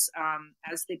folks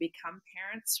as they become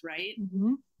parents, right?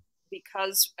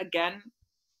 Because again,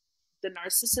 the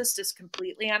narcissist is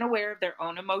completely unaware of their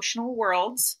own emotional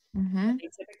worlds. They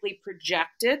typically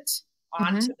project it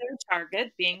onto their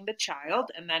target, being the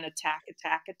child, and then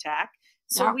attack.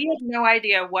 So we have no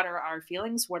idea what are our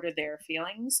feelings, what are their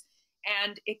feelings.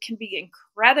 And it can be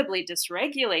incredibly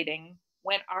dysregulating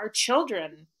when our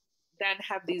children then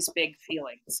have these big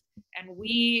feelings. And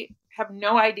we have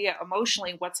no idea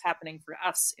emotionally what's happening for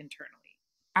us internally.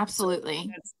 Absolutely. So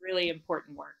that's really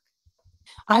important work.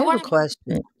 I have a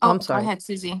question. I'm sorry. Go ahead,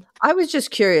 Susie. I was just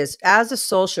curious, as a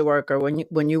social worker,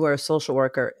 when you were a social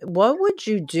worker, what would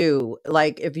you do?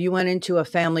 Like if you went into a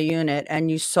family unit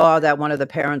and you saw that one of the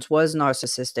parents was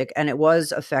narcissistic and it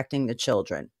was affecting the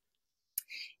children?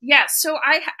 Yeah, so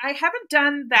I haven't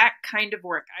done that kind of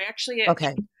work. I actually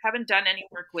Okay. haven't done any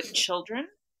work with children,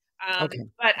 Okay.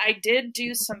 but I did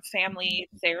do some family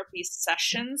therapy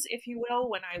sessions, if you will,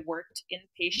 when I worked at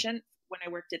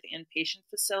the inpatient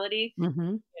facility,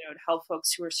 Mm-hmm. to help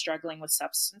folks who are struggling with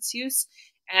substance use.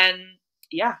 And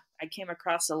yeah, I came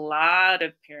across a lot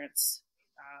of parents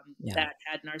that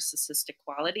had narcissistic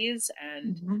qualities,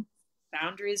 and Mhm.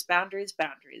 boundaries.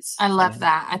 I love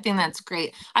that. I think that's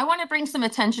great. I want to bring some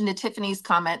attention to Tiffany's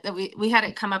comment that we had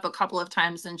it come up a couple of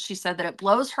times, and she said that it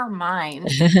blows her mind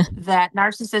that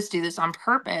narcissists do this on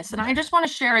purpose. And I just want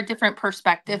to share a different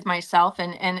perspective myself.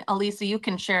 And Elisa, you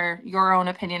can share your own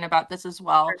opinion about this as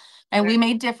well. And we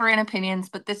may differ in opinions,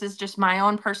 but this is just my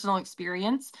own personal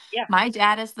experience. Yeah. My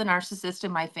dad is the narcissist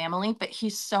in my family, but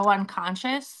he's so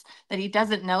unconscious that he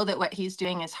doesn't know that what he's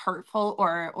doing is hurtful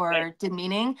or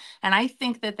demeaning. And I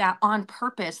think that on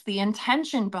purpose, the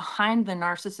intention behind the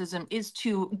narcissism is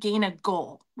to gain a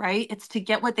goal, right? It's to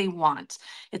get what they want.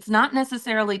 It's not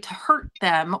necessarily to hurt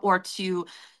them or to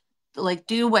like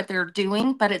do what they're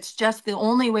doing, but it's just the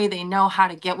only way they know how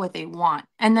to get what they want.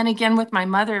 And then again, with my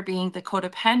mother being the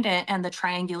codependent and the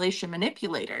triangulation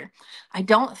manipulator, I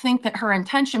don't think that her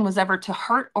intention was ever to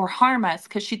hurt or harm us,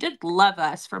 because she did love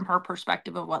us from her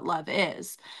perspective of what love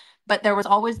is. But there was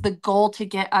always the goal to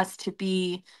get us to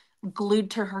be glued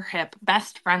to her hip,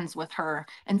 best friends with her.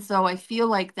 And so I feel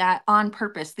like that on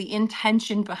purpose, the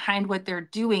intention behind what they're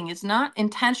doing is not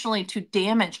intentionally to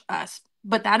damage us,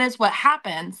 but that is what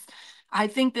happens. I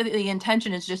think that the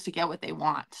intention is just to get what they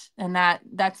want. And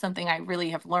that's something I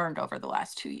really have learned over the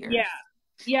last 2 years.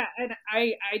 Yeah. And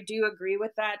I do agree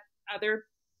with that. Other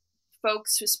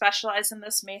folks who specialize in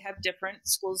this may have different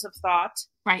schools of thought.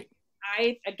 Right.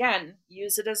 I, again,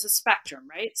 use it as a spectrum,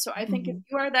 right? So I think if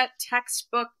you are that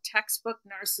textbook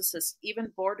narcissist,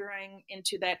 even bordering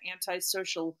into that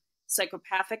antisocial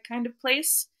psychopathic kind of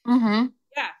place,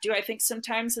 yeah. Do I think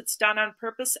sometimes it's done on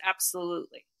purpose?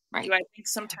 Absolutely. Right. Do I think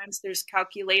sometimes there's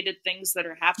calculated things that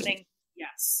are happening?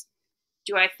 Yes.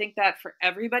 Do I think that for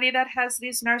everybody that has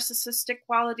these narcissistic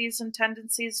qualities and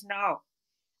tendencies? No.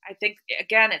 I think,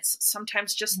 again, it's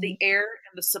sometimes just the air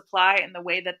and the supply and the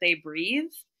way that they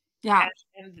breathe. Yeah.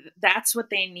 And that's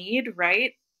what they need,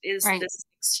 right? Is this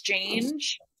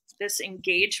exchange, this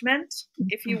engagement,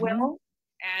 if you will.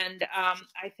 And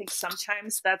I think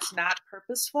sometimes that's not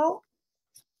purposeful.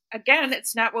 Again,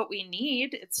 it's not what we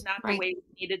need. It's not the way we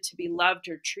needed to be loved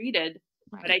or treated.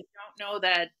 But I don't know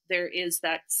that there is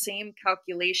that same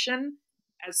calculation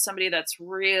as somebody that's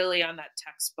really on that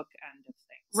textbook end of things.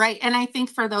 Right. And I think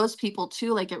for those people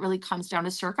too, like it really comes down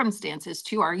to circumstances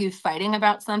too. Are you fighting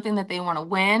about something that they want to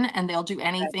win and they'll do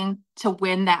anything to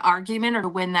win that argument or to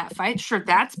win that fight? Sure,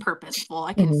 that's purposeful.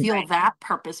 I can feel that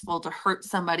purposeful to hurt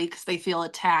somebody because they feel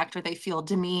attacked or they feel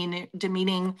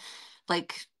demeaning,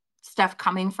 like stuff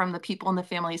coming from the people in the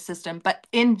family system. But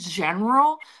in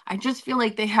general, I just feel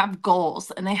like they have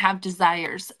goals and they have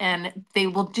desires and they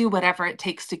will do whatever it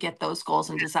takes to get those goals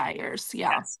and desires. Yeah.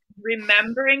 Yes.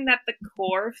 Remembering that the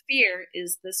core fear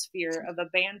is this fear of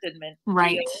abandonment,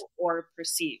 right, real or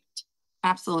perceived.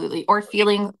 Absolutely. Or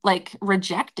feeling like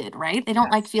rejected, right? They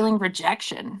don't like feeling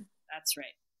rejection. That's right.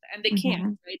 And they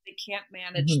can't, right? They can't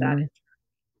manage that internally.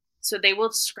 So they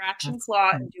will scratch and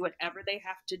claw and do whatever they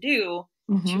have to do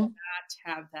to not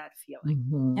have that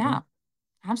feeling. Yeah,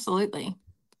 absolutely.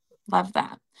 Love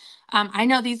that. I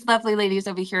know these lovely ladies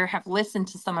over here have listened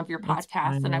to some of your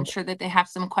podcasts, and I'm sure that they have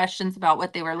some questions about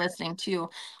what they were listening to.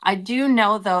 I do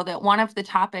know, though, that one of the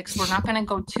topics we're not going to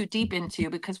go too deep into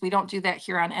because we don't do that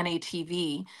here on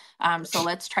NATV. So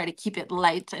let's try to keep it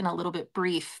light and a little bit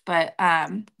brief. But,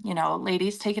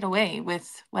 ladies, take it away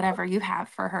with whatever you have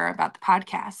for her about the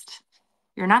podcast.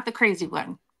 You're not the crazy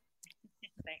one.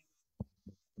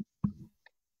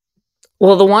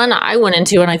 Well, the one I went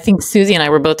into, and I think Susie and I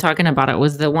were both talking about it,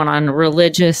 was the one on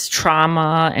religious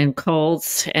trauma and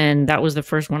cults. And that was the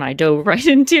first one I dove right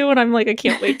into. And I'm like, I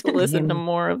can't wait to listen to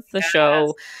more of the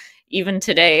show. Even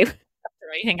today, after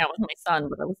I hang out with my son,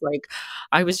 but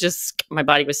my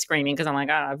body was screaming because I'm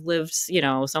like, I've lived,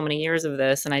 so many years of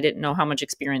this, and I didn't know how much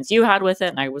experience you had with it.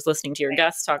 And I was listening to your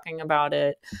guests talking about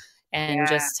it and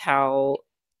just how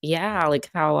you've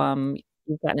gotten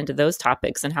into those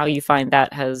topics and how you find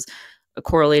that has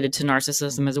correlated to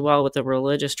narcissism as well with the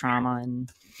religious trauma.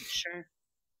 And sure.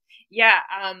 Yeah.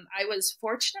 I was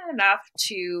fortunate enough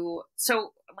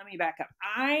so let me back up.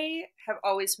 I have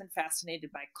always been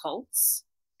fascinated by cults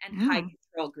and high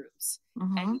control groups.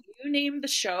 And you name the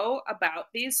show about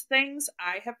these things,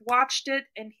 I have watched it,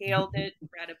 inhaled it,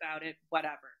 read about it,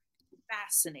 whatever.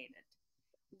 Fascinated.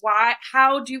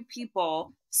 How do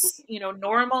people,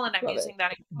 normal, and I'm using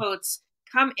that in quotes,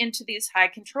 come into these high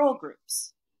control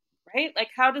groups, right? Like,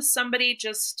 how does somebody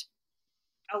just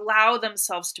allow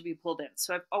themselves to be pulled in?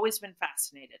 So I've always been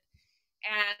fascinated.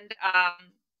 And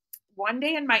one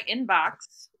day in my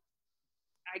inbox,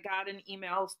 I got an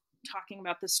email talking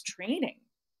about this training.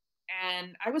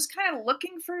 And I was kind of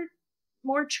looking for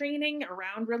more training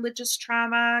around religious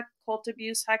trauma, cult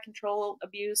abuse, high control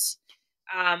abuse,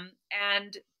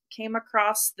 and came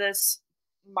across this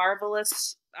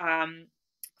marvelous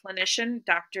clinician,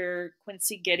 Dr.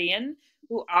 Quincy Gideon,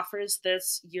 who offers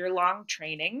this year-long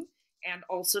training. And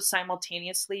also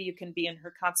simultaneously, you can be in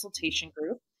her consultation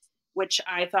group, which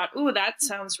I thought, ooh, that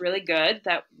sounds really good.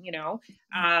 That,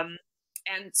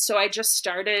 and so I just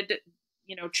started,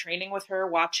 training with her,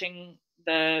 watching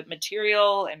the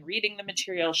material and reading the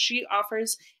material she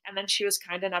offers. And then she was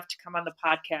kind enough to come on the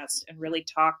podcast and really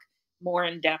talk more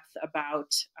in depth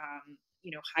about,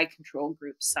 high control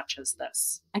groups such as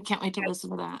this. I can't wait to listen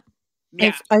to that.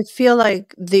 Yeah. I feel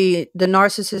like the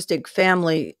narcissistic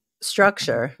family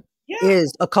structure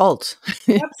is a cult.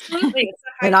 Absolutely. It's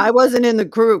a high And I wasn't in the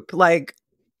group. Like,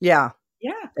 yeah,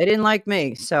 they didn't like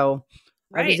me. So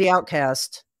I was the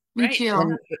outcast. Me too.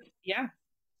 And,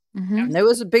 Mm-hmm. there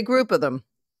was a big group of them.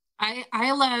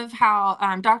 I love how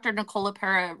Dr. Nicola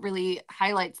Pera really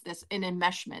highlights this in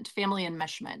enmeshment, family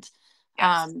enmeshment.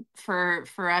 Yes.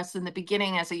 For us in the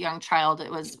beginning as a young child,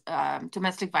 it was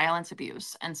domestic violence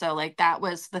abuse. And so like that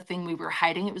was the thing we were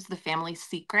hiding. It was the family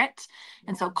secret.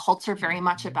 And so cults are very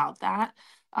much about that,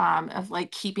 of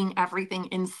like keeping everything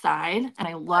inside. And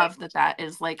I love that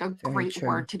is like a great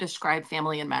word to describe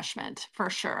family enmeshment for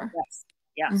sure.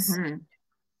 Yes. Mm-hmm.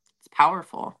 It's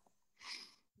powerful.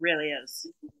 Really is.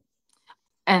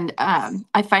 And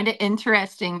I find it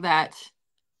interesting that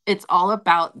it's all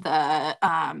about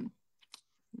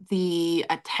the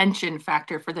attention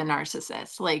factor for the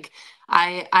narcissist. Like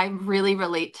I really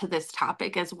relate to this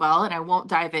topic as well, and I won't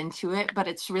dive into it, but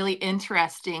it's really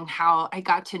interesting how I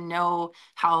got to know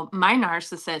how my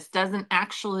narcissist doesn't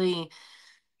actually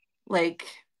like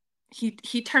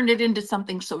he turned it into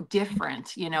something so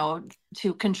different,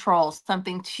 to control,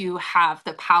 something to have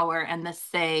the power and the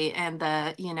say and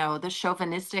the, the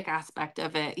chauvinistic aspect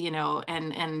of it,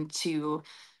 and to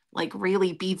like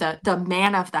really be the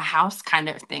man of the house kind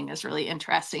of thing is really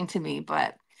interesting to me.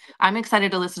 But I'm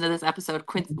excited to listen to this episode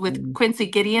with Quincy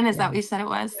Gideon. Is that what you said it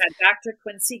was? Yeah, Dr.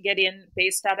 Quincy Gideon,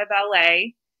 based out of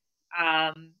LA.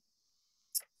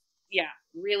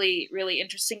 Really, really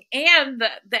interesting. And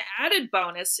the added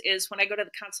bonus is when I go to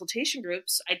the consultation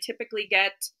groups, I typically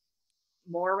get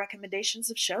more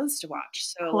recommendations of shows to watch.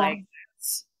 So cool. Like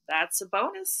that's a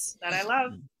bonus that I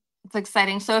love. It's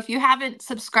exciting. So if you haven't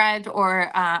subscribed or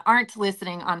aren't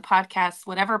listening on podcasts,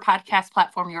 whatever podcast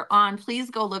platform you're on, please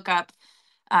go look up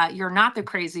You're Not the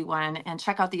Crazy One and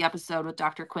check out the episode with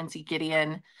Dr. Quincy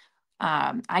Gideon.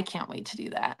 I can't wait to do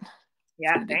that.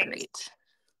 Yeah, it's gonna be great.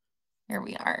 Here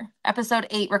we are. Episode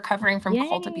 8, Recovering from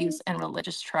Cult Abuse and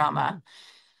Religious Trauma.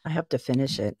 I have to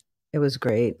finish it. It was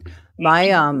great. My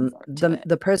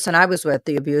the person I was with,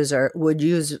 the abuser, would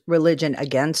use religion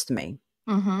against me.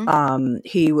 Mm-hmm.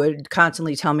 He would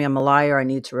constantly tell me I'm a liar, I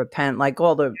need to repent, like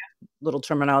all the little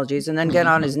terminologies, and then get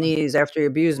on his knees after he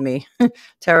abused me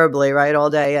terribly, right, all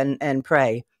day and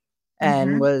pray.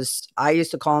 And I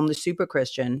used to call him the super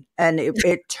Christian, and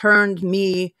it turned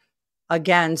me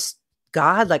against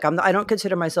God. Like I don't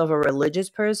consider myself a religious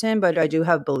person, but I do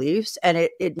have beliefs, and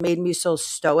it made me so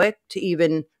stoic to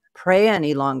even pray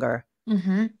any longer.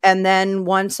 Mm-hmm. And then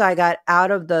once I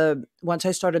started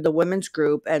the women's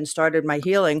group and started my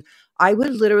healing, I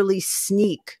would literally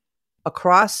sneak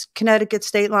across Connecticut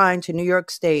state line to New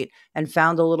York State and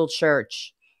found a little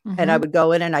church. And I would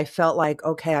go in and I felt like,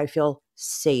 okay, I feel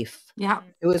safe. Yeah.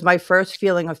 It was my first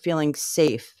feeling of feeling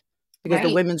safe because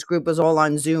the women's group was all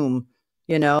on Zoom,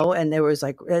 and there was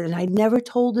and I never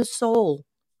told a soul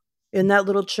in that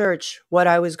little church what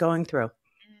I was going through.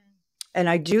 And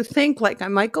I do think I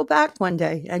might go back one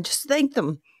day and just thank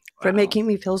them for making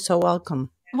me feel so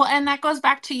welcome. Well, and that goes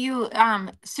back to you,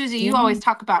 Susie, you always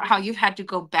talk about how you've had to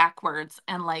go backwards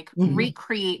and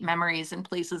recreate memories in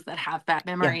places that have bad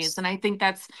memories. Yes. And I think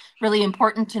that's really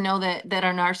important to know that a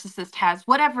narcissist has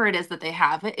whatever it is that they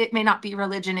have. It may not be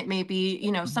religion. It may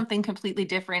be, something completely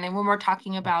different. And when we're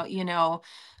talking about,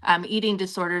 eating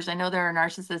disorders, I know there are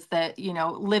narcissists that,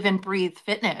 live and breathe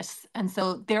fitness. And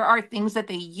so there are things that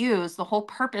they use. The whole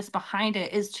purpose behind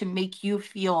it is to make you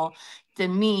feel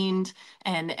demeaned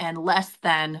and less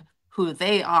than who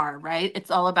they are, right? It's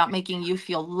all about making you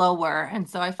feel lower. And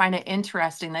so I find it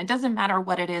interesting that it doesn't matter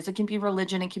what it is. It can be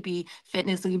religion, it could be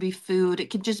fitness, it could be food, it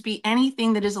could just be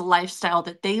anything that is a lifestyle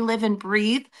that they live and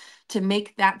breathe to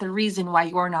make that the reason why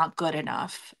you're not good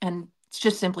enough. And it's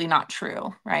just simply not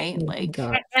true, right? Like,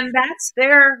 and that's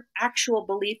their actual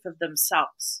belief of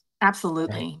themselves.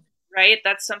 absolutely. Right?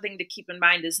 That's something to keep in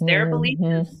mind, is their belief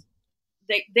is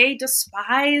they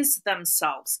despise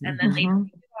themselves, and then they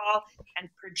take it all and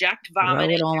project vomit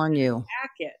Throw it all on you.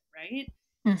 back it,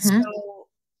 right? So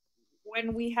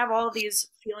when we have all these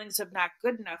feelings of not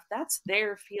good enough, that's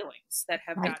their feelings that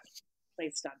have gotten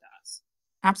placed onto us.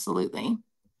 Absolutely.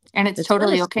 And it's It's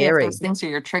totally kinda okay scary. if those things are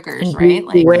your triggers, And right?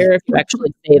 be aware if you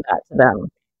actually say that to them.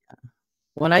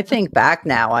 When I think back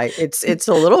now, it's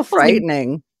a little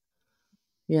frightening,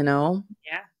 you know?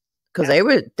 Yeah. Because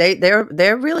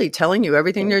they're really telling you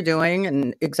everything they're doing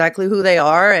and exactly who they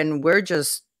are, and we're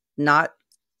just not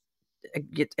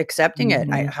accepting it.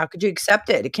 How could you accept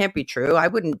it? It can't be true. I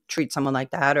wouldn't treat someone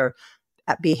like that or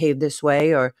behave this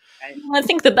way. Or I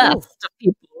think the best of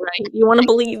people, right? You want to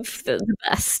believe the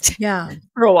best,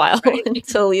 for a while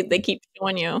until they keep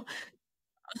showing you.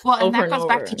 Well, and over that and goes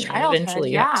back over, to and childhood.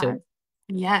 eventually you have to.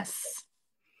 Yes.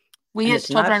 We And as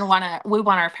it's not children want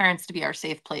our parents to be our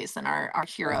safe place and our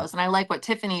heroes. And I like what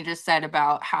Tiffany just said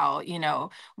about how,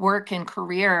 work and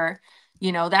career,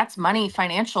 that's money,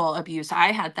 financial abuse.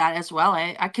 I had that as well.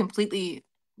 I completely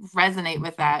resonate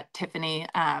with that, Tiffany,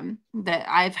 that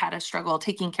I've had a struggle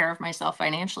taking care of myself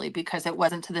financially because it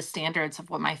wasn't to the standards of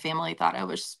what my family thought I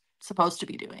was supposed to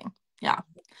be doing. Yeah.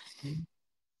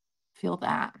 Feel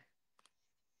that.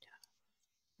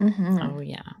 Oh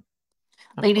yeah.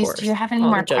 Of Ladies, course. do you have any All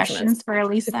more the judgments. questions for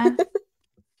Elisa?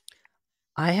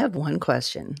 I have one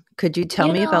question. Could you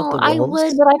tell me about the I wolves?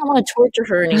 would, but I don't want to torture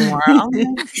her anymore.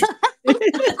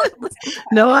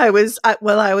 No, I was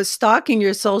stalking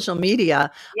your social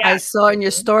media. I Yes. saw in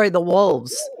your story the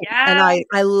wolves, and Yeah.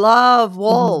 I love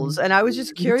wolves, and I was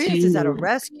just curious: is that a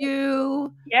rescue?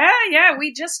 Yeah.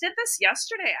 We just did this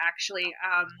yesterday, actually.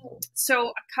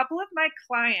 So a couple of my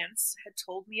clients had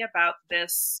told me about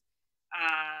this,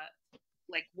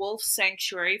 like wolf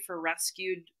sanctuary for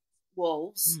rescued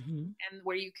wolves, and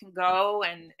where you can go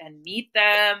and meet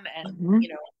them and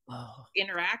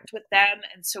interact with them.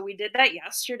 And so we did that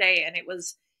yesterday, and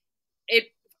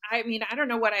I don't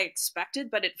know what I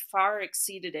expected, but it far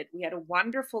exceeded it. We had a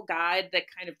wonderful guide that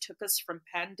kind of took us from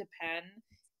pen to pen,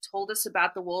 told us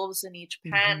about the wolves in each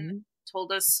pen,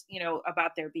 told us,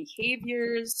 about their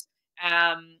behaviors.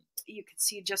 You could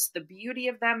see just the beauty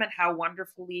of them and how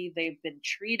wonderfully they've been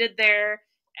treated there.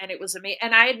 And it was amazing.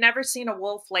 And I had never seen a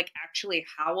wolf actually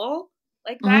howl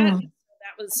like that.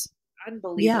 That was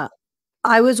unbelievable. Yeah.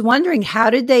 I was wondering,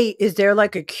 is there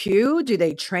like a cue? Do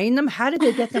they train them? How did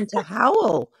they get them to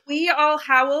howl? We all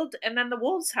howled, and then the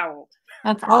wolves howled.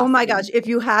 That's awesome. Oh my gosh. If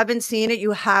you haven't seen it,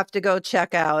 you have to go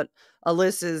check out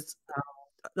Alyssa's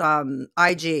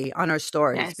IG on her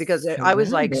stories, because I was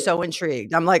so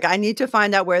intrigued. I'm like, I need to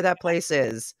find out where that place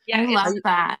is. Yeah, I love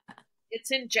that.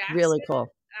 It's in Jackson, really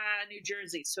cool. New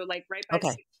Jersey. So right by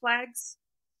Six Flags.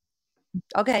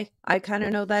 Okay. I kind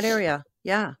of know that area.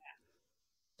 Yeah.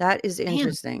 That is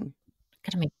interesting.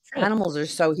 Gotta make Animals are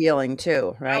so healing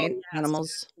too, right? Oh, yes,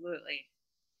 Animals. Absolutely.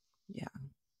 Yeah.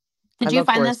 Did you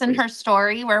find this in her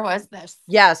story? Where was this?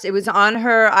 Yes, it was on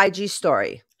her IG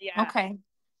story. Yeah. Okay.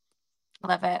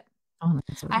 Love it. Oh,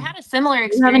 I had a similar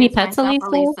experience. Do you have any pets,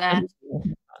 Elisa?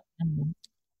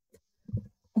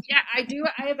 Yeah, I do.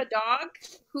 I have a dog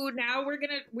who now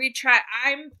we try.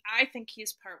 I think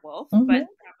he's part wolf, but probably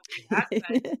not.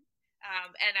 But,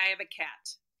 and I have a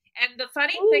cat. And the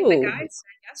funny thing the guy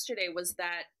said yesterday was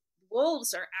that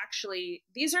wolves are actually,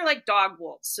 these are like dog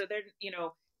wolves. So they're,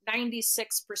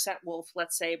 96% wolf,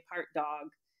 let's say, part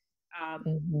dog. But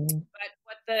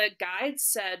what the guide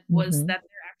said was that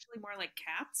they're actually more like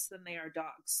cats than they are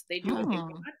dogs. They do what they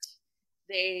want.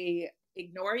 They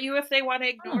ignore you if they want to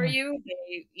ignore you.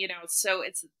 They, so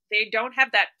they don't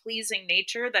have that pleasing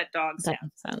nature that dogs have.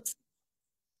 Makes sense.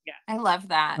 Yeah. I love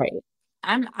that. Right.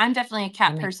 I'm definitely a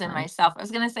cat person myself. I was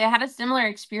going to say I had a similar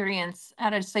experience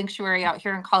at a sanctuary out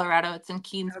here in Colorado. It's in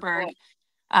Keensburg. Okay.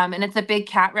 And it's a big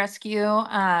cat rescue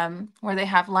where they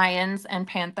have lions and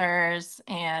panthers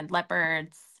and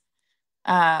leopards.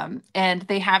 And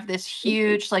they have this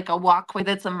huge, like a walkway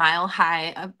that's a mile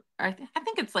high. I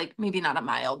think it's like maybe not a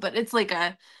mile, but it's like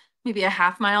maybe a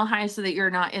half mile high so that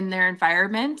you're not in their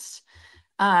environment.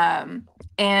 And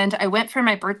I went for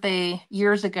my birthday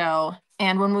years ago.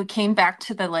 And when we came back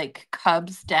to the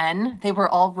Cubs den, they were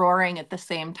all roaring at the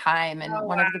same time. And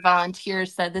one of the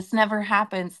volunteers said, "This never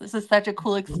happens. This is such a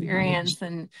cool experience."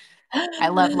 And I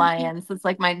love lions. It's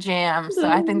like my jam. So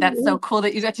I think that's so cool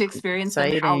that you got to experience them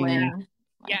Exciting. howling.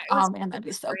 Yeah, Like, it was, oh man, that'd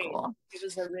be so great. cool. It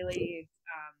was a really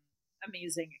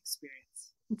amazing experience.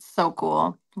 It's so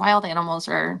cool. Wild animals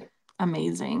are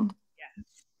amazing.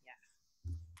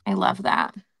 Yeah. I love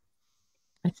that.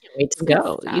 I can't wait to Good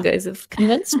go. You stuff. guys have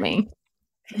convinced me.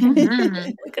 Mhm.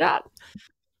 Look it up.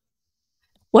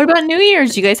 What about New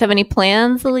Year's? Do you guys have any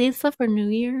plans, Elisa, for New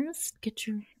Year's? Get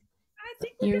your I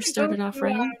think we're year going to started go off to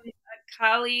right.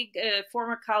 a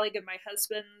former colleague of my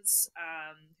husband's,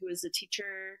 who is a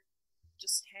teacher.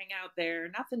 Just hang out there.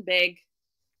 Nothing big.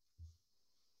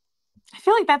 I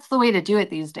feel like that's the way to do it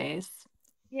these days.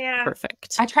 Yeah.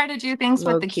 Perfect. I try to do things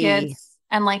with the Low-key. kids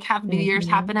and like have New Year's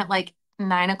happen at like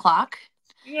 9:00.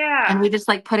 Yeah. And we just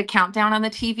like put a countdown on the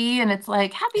TV and it's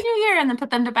like Happy New Year and then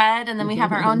put them to bed and then we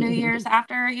have our own New Year's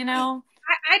after, you know.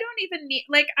 I don't even need,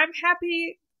 like, I'm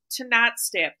happy to not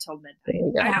stay up till midnight. There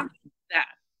you go. I don't need that,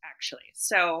 actually.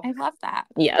 So I love that.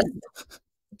 Yes.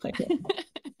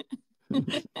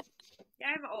 yeah,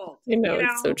 I'm old. I know, you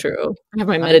it's so true. I have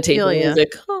my I meditation feel ya.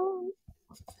 music. Oh.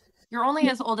 You're only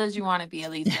as old as you want to be,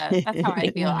 Elisa. That's how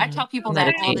I feel. I tell people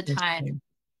that all the Meditation. time.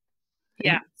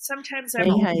 Yeah. Sometimes Hey,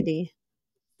 I'm old. Heidi.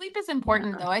 Sleep is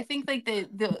important though. I think like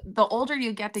the older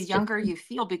you get, the younger you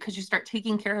feel because you start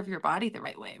taking care of your body the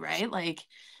right way, right? Like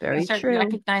Very you start true.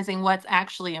 recognizing what's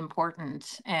actually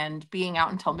important, and being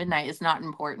out until midnight is not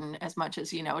important as much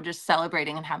as, you know, just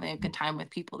celebrating and having a good time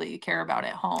with people that you care about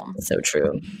at home. So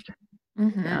true.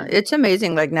 Mhm. Yeah, it's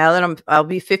amazing. Like now that I'll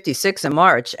be 56 in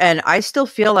March, and I still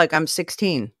feel like I'm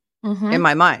 16 Mhm. in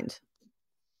my mind.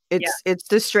 It's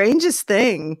the strangest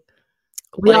thing.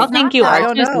 We all It's think not you though. are. I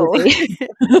don't too, know. Susie.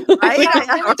 I saw a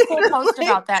I really cool post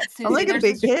about that, Susie. I'm like a There's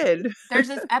big this kid. there's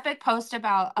this epic post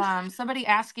about somebody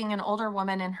asking an older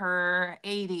woman in her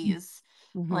 80s,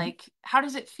 Mhm. like, how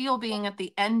does it feel being at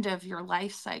the end of your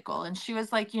life cycle? And she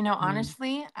was like, you know, Mm.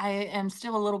 honestly, I am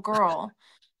still a little girl.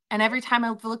 And every time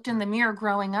I've looked in the mirror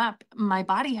growing up, my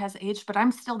body has aged, but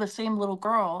I'm still the same little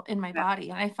girl in my body.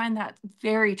 And I find that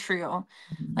very true.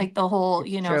 Like the whole,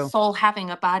 It's you know, true. soul having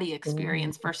a body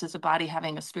experience versus a body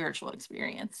having a spiritual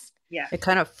experience. Yeah. It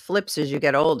kind of flips as you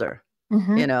get older.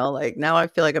 Mhm. You know, like now I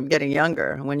feel like I'm getting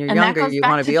younger. When you're And that younger, goes you back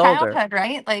want to to be older. childhood,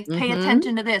 right? Like pay Mhm.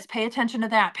 attention to this, pay attention to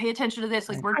that, pay attention to this.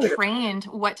 Like we're Right. trained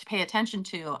what to pay attention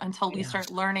to until we Yeah.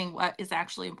 start learning what is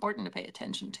actually important to pay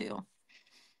attention to.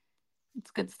 It's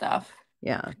good stuff.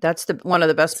 Yeah, that's one of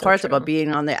the best So parts true. about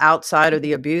being on the outside of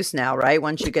the abuse now, right?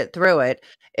 Once you get through it,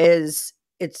 is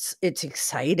it's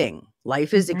exciting.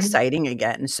 Life is Mhm. exciting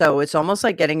again. So it's almost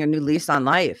like getting a new lease on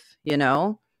life, you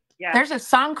know? Yeah. There's a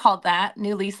song called that,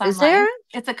 New Lease on Is there? Life.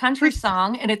 It's a country Which-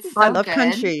 song and it's so I love good.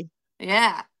 country.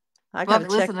 Yeah. I Love gotta to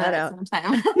check listen to that that out.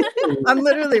 sometime. I'm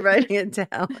literally writing it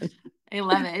down. I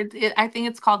love it. I think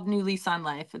it's called New Lease on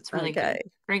Life. It's really good. Okay.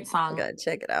 Great I song. gotta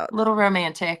check it out. A little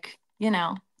romantic, you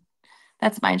know.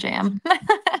 That's my jam.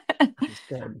 That's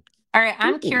good. All right,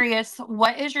 I'm curious,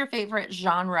 what is your favorite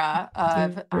genre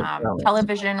of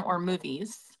television or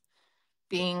movies,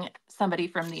 being somebody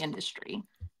from the industry?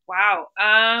 Wow.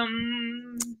 I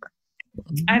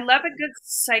love a good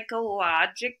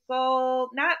psychological,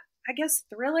 not, I guess,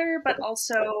 thriller, but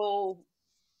also,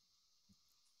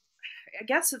 I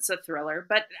guess it's a thriller,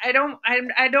 but I don't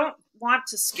want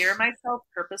to scare myself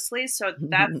purposely. So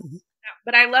that's,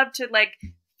 but I love to like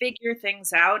figure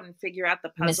things out and figure out the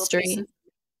puzzle Mystery. pieces.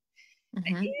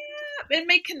 Mhm. Yeah, and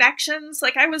make connections.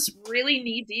 Like I was really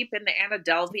knee deep in the Anna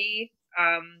Delvey,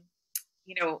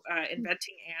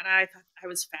 Inventing Anna. I thought I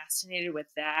was fascinated with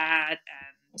that,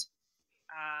 and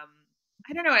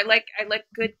I don't know. I like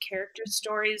good character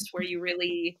stories where you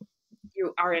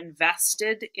are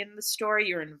invested in the story.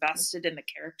 You're invested in the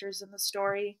characters in the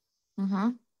story.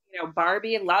 Mhm. You know,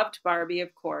 Barbie, loved Barbie,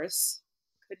 of course.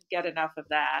 Couldn't get enough of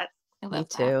that. I Me love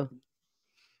that. too.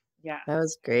 Yeah. That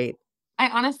was great. I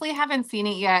honestly haven't seen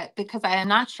it yet because I am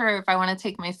not sure if I want to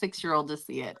take my 6-year-old to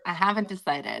see it. I haven't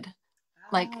decided.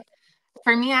 Like,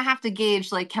 for me, I have to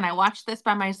gauge, like, can I watch this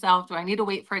by myself? Do I need to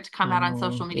wait for it to come out on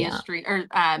social media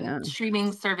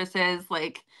streaming services?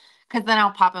 Like, because then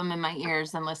I'll pop them in my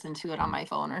ears and listen to it on my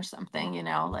phone or something, you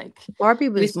know, like. Barbie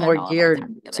we was spend more all of our geared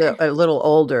time to together. a little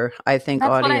older, I think, That's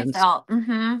what I audience. felt. That's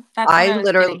what I I was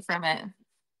literally- getting from it.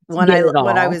 When Get it I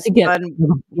all was together.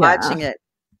 done watching it,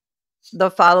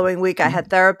 the following week I had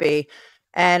therapy,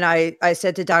 and I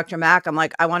said to Dr. Mack, I'm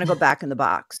like, I want to go back in the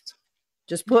box.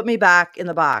 Just put me back in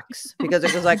the box, because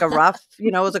it was like a rough,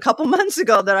 it was a couple months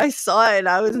ago that I saw it, and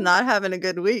I was not having a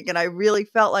good week. And I really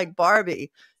felt like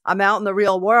Barbie. I'm out in the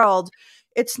real world.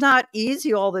 It's not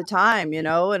easy all the time,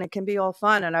 and it can be all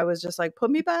fun. And I was just like,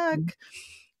 put me back.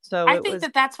 So I it think was,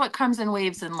 that that's what comes in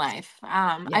waves in life.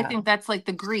 I think that's like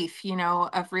the grief,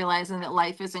 of realizing that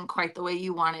life isn't quite the way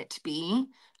you want it to be.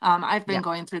 I've been yeah.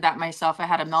 going through that myself. I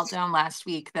had a meltdown last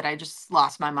week that I just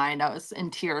lost my mind. I was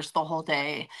in tears the whole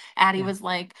day. Addie Yeah. was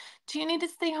like, "Do you need to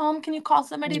stay home? Can you call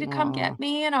somebody to come Aw. get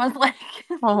me?" And I was like,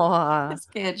 Aw. "This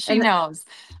kid, she And knows.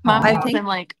 Mom I needs think some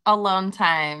like alone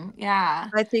time." Yeah.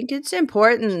 it's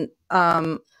important,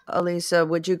 Elisa,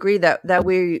 would you agree that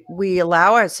we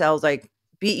allow ourselves, like,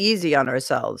 be easy on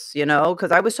ourselves,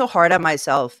 because I was so hard on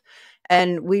myself,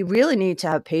 and we really need to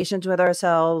have patience with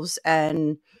ourselves,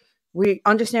 and we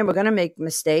understand we're gonna make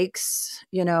mistakes,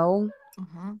 Hmm.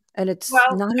 and it's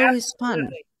Well, not always fun.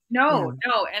 absolutely. No,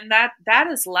 no, and that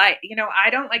is life.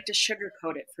 I don't like to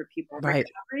sugarcoat it for people. Right.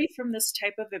 Recovery from this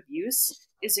type of abuse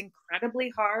is incredibly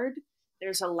hard.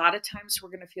 There's a lot of times we're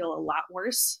going to feel a lot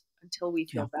worse until we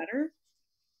feel better.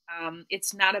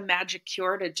 It's not a magic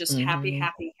cure to just happy,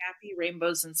 happy, happy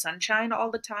rainbows and sunshine all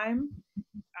the time.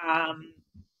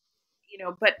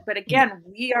 But again,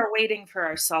 we are waiting for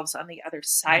ourselves on the other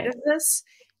side of this.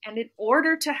 And in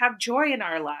order to have joy in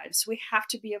our lives, we have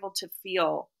to be able to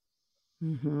feel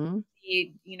the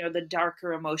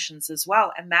darker emotions as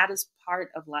well. And that is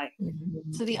part of life.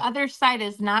 So the other side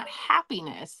is not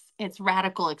happiness, it's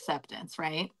radical acceptance,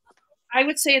 right? I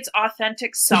would say it's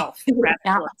authentic self,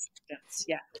 radical acceptance.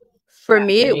 Yeah. For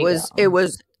me, it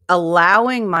was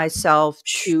allowing myself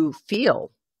to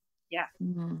feel. Yeah.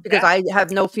 Because I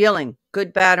have no feeling,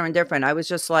 good, bad, or indifferent. I was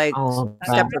just like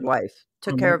Stepford wife,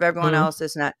 took care of everyone else,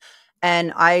 this and that.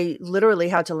 And I literally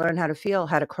had to learn how to feel,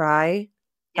 how to cry,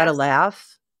 how to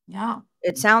laugh. Yeah.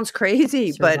 It sounds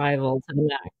crazy, but survival to the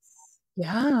max.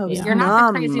 Yeah, you're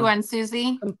not the crazy one,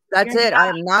 Susie. That's it. I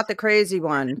am not the crazy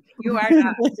one. You are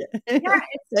not. Yeah,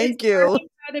 Thank you. Learning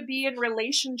how to be in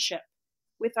relationship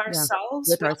with ourselves,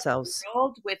 with the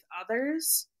world, with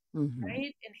others,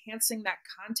 right? Enhancing that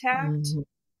contact.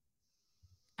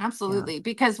 Absolutely.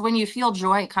 Because when you feel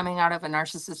joy coming out of a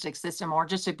narcissistic system or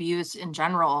just abuse in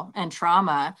general and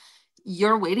trauma,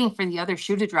 you're waiting for the other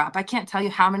shoe to drop. I can't tell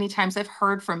you how many times I've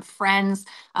heard from friends,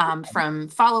 from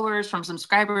followers, from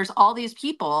subscribers, all these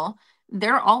people,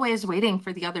 they're always waiting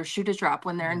for the other shoe to drop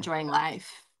when they're enjoying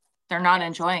life. They're not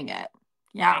enjoying it.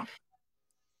 Yeah.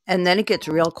 And then it gets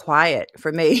real quiet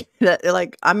for me.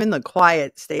 Like I'm in the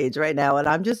quiet stage right now and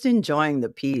I'm just enjoying the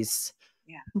peace.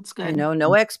 Yeah, it's good.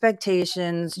 No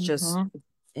expectations, just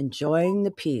enjoying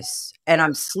the peace. And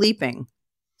I'm sleeping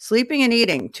and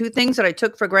eating, two things that I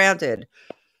took for granted.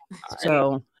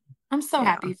 So I'm so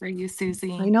happy for you,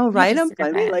 Susie. I know, right? I'm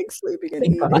finally like sleeping and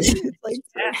eating. It's like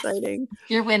so exciting.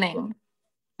 You're winning.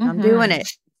 I'm doing it.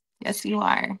 Yes, you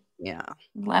are. Yeah.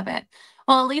 Love it.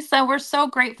 Well, Lisa, we're so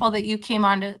grateful that you came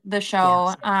on to the show.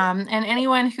 Yes. And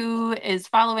anyone who is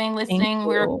following, listening,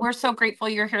 we're so grateful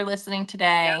you're here listening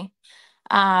today.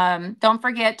 Don't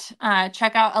forget,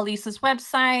 check out Elisa's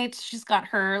website. She's got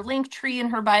her link tree in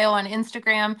her bio on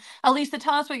Instagram. Elisa,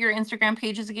 tell us what your Instagram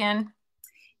page is again.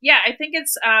 Yeah, I think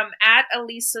it's at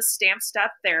Elisa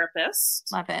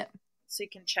Stamps.therapist. Love it. So you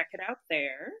can check it out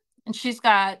there. And she's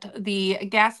got the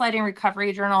Gaslighting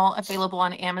Recovery Journal available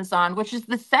on Amazon, which is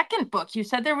the second book. You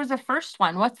said there was a first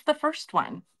one. What's the first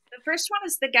one? The first one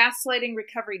is the Gaslighting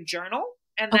Recovery Journal,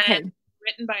 and then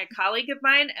written by a colleague of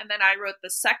mine. And then I wrote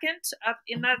the second up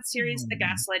in that series, the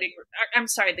Gaslighting. I'm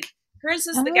sorry, hers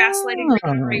is the Gaslighting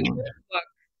Recovery book.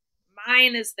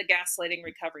 Mine is the Gaslighting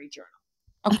Recovery Journal.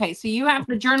 Okay, so you have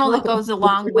the journal that goes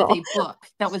along with a book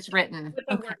that was written. With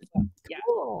a workbook. Yeah.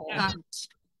 Cool. Yeah.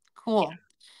 Cool. Yeah.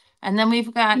 And then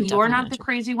we've got You're Not the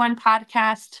Crazy One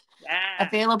podcast,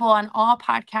 available on all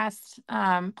podcast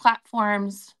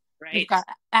platforms. Right. We've got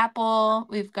Apple,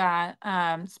 we've got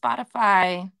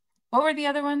Spotify. What were the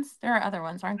other ones? There are other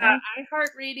ones, aren't there?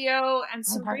 iHeartRadio and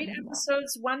some great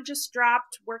episodes. One just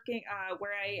dropped where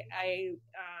I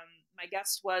my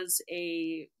guest was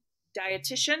a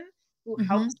dietitian who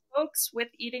helps folks with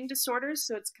eating disorders.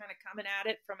 So it's kind of coming at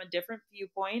it from a different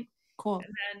viewpoint. Cool. And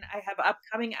then I have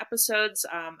upcoming episodes.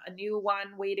 A new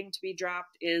one waiting to be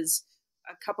dropped is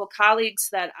a couple colleagues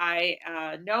that I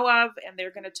know of, and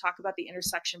they're going to talk about the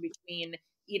intersection between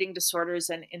eating disorders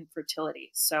and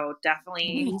infertility. So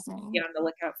definitely be on the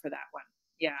lookout for that one.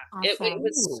 Yeah, awesome. It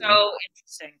was so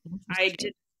interesting. I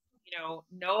did,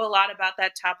 know a lot about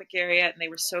that topic area, and they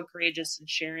were so courageous in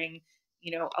sharing,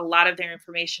 a lot of their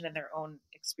information and their own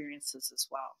experiences as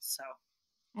well. So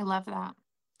I love that.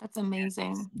 That's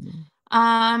amazing.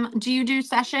 Do you do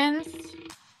sessions?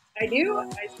 I do.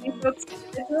 I see folks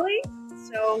individually,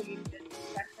 so you can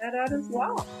check that out as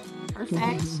well.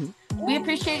 Perfect. We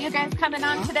appreciate you guys coming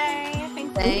on today.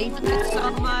 Thank you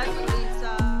so much.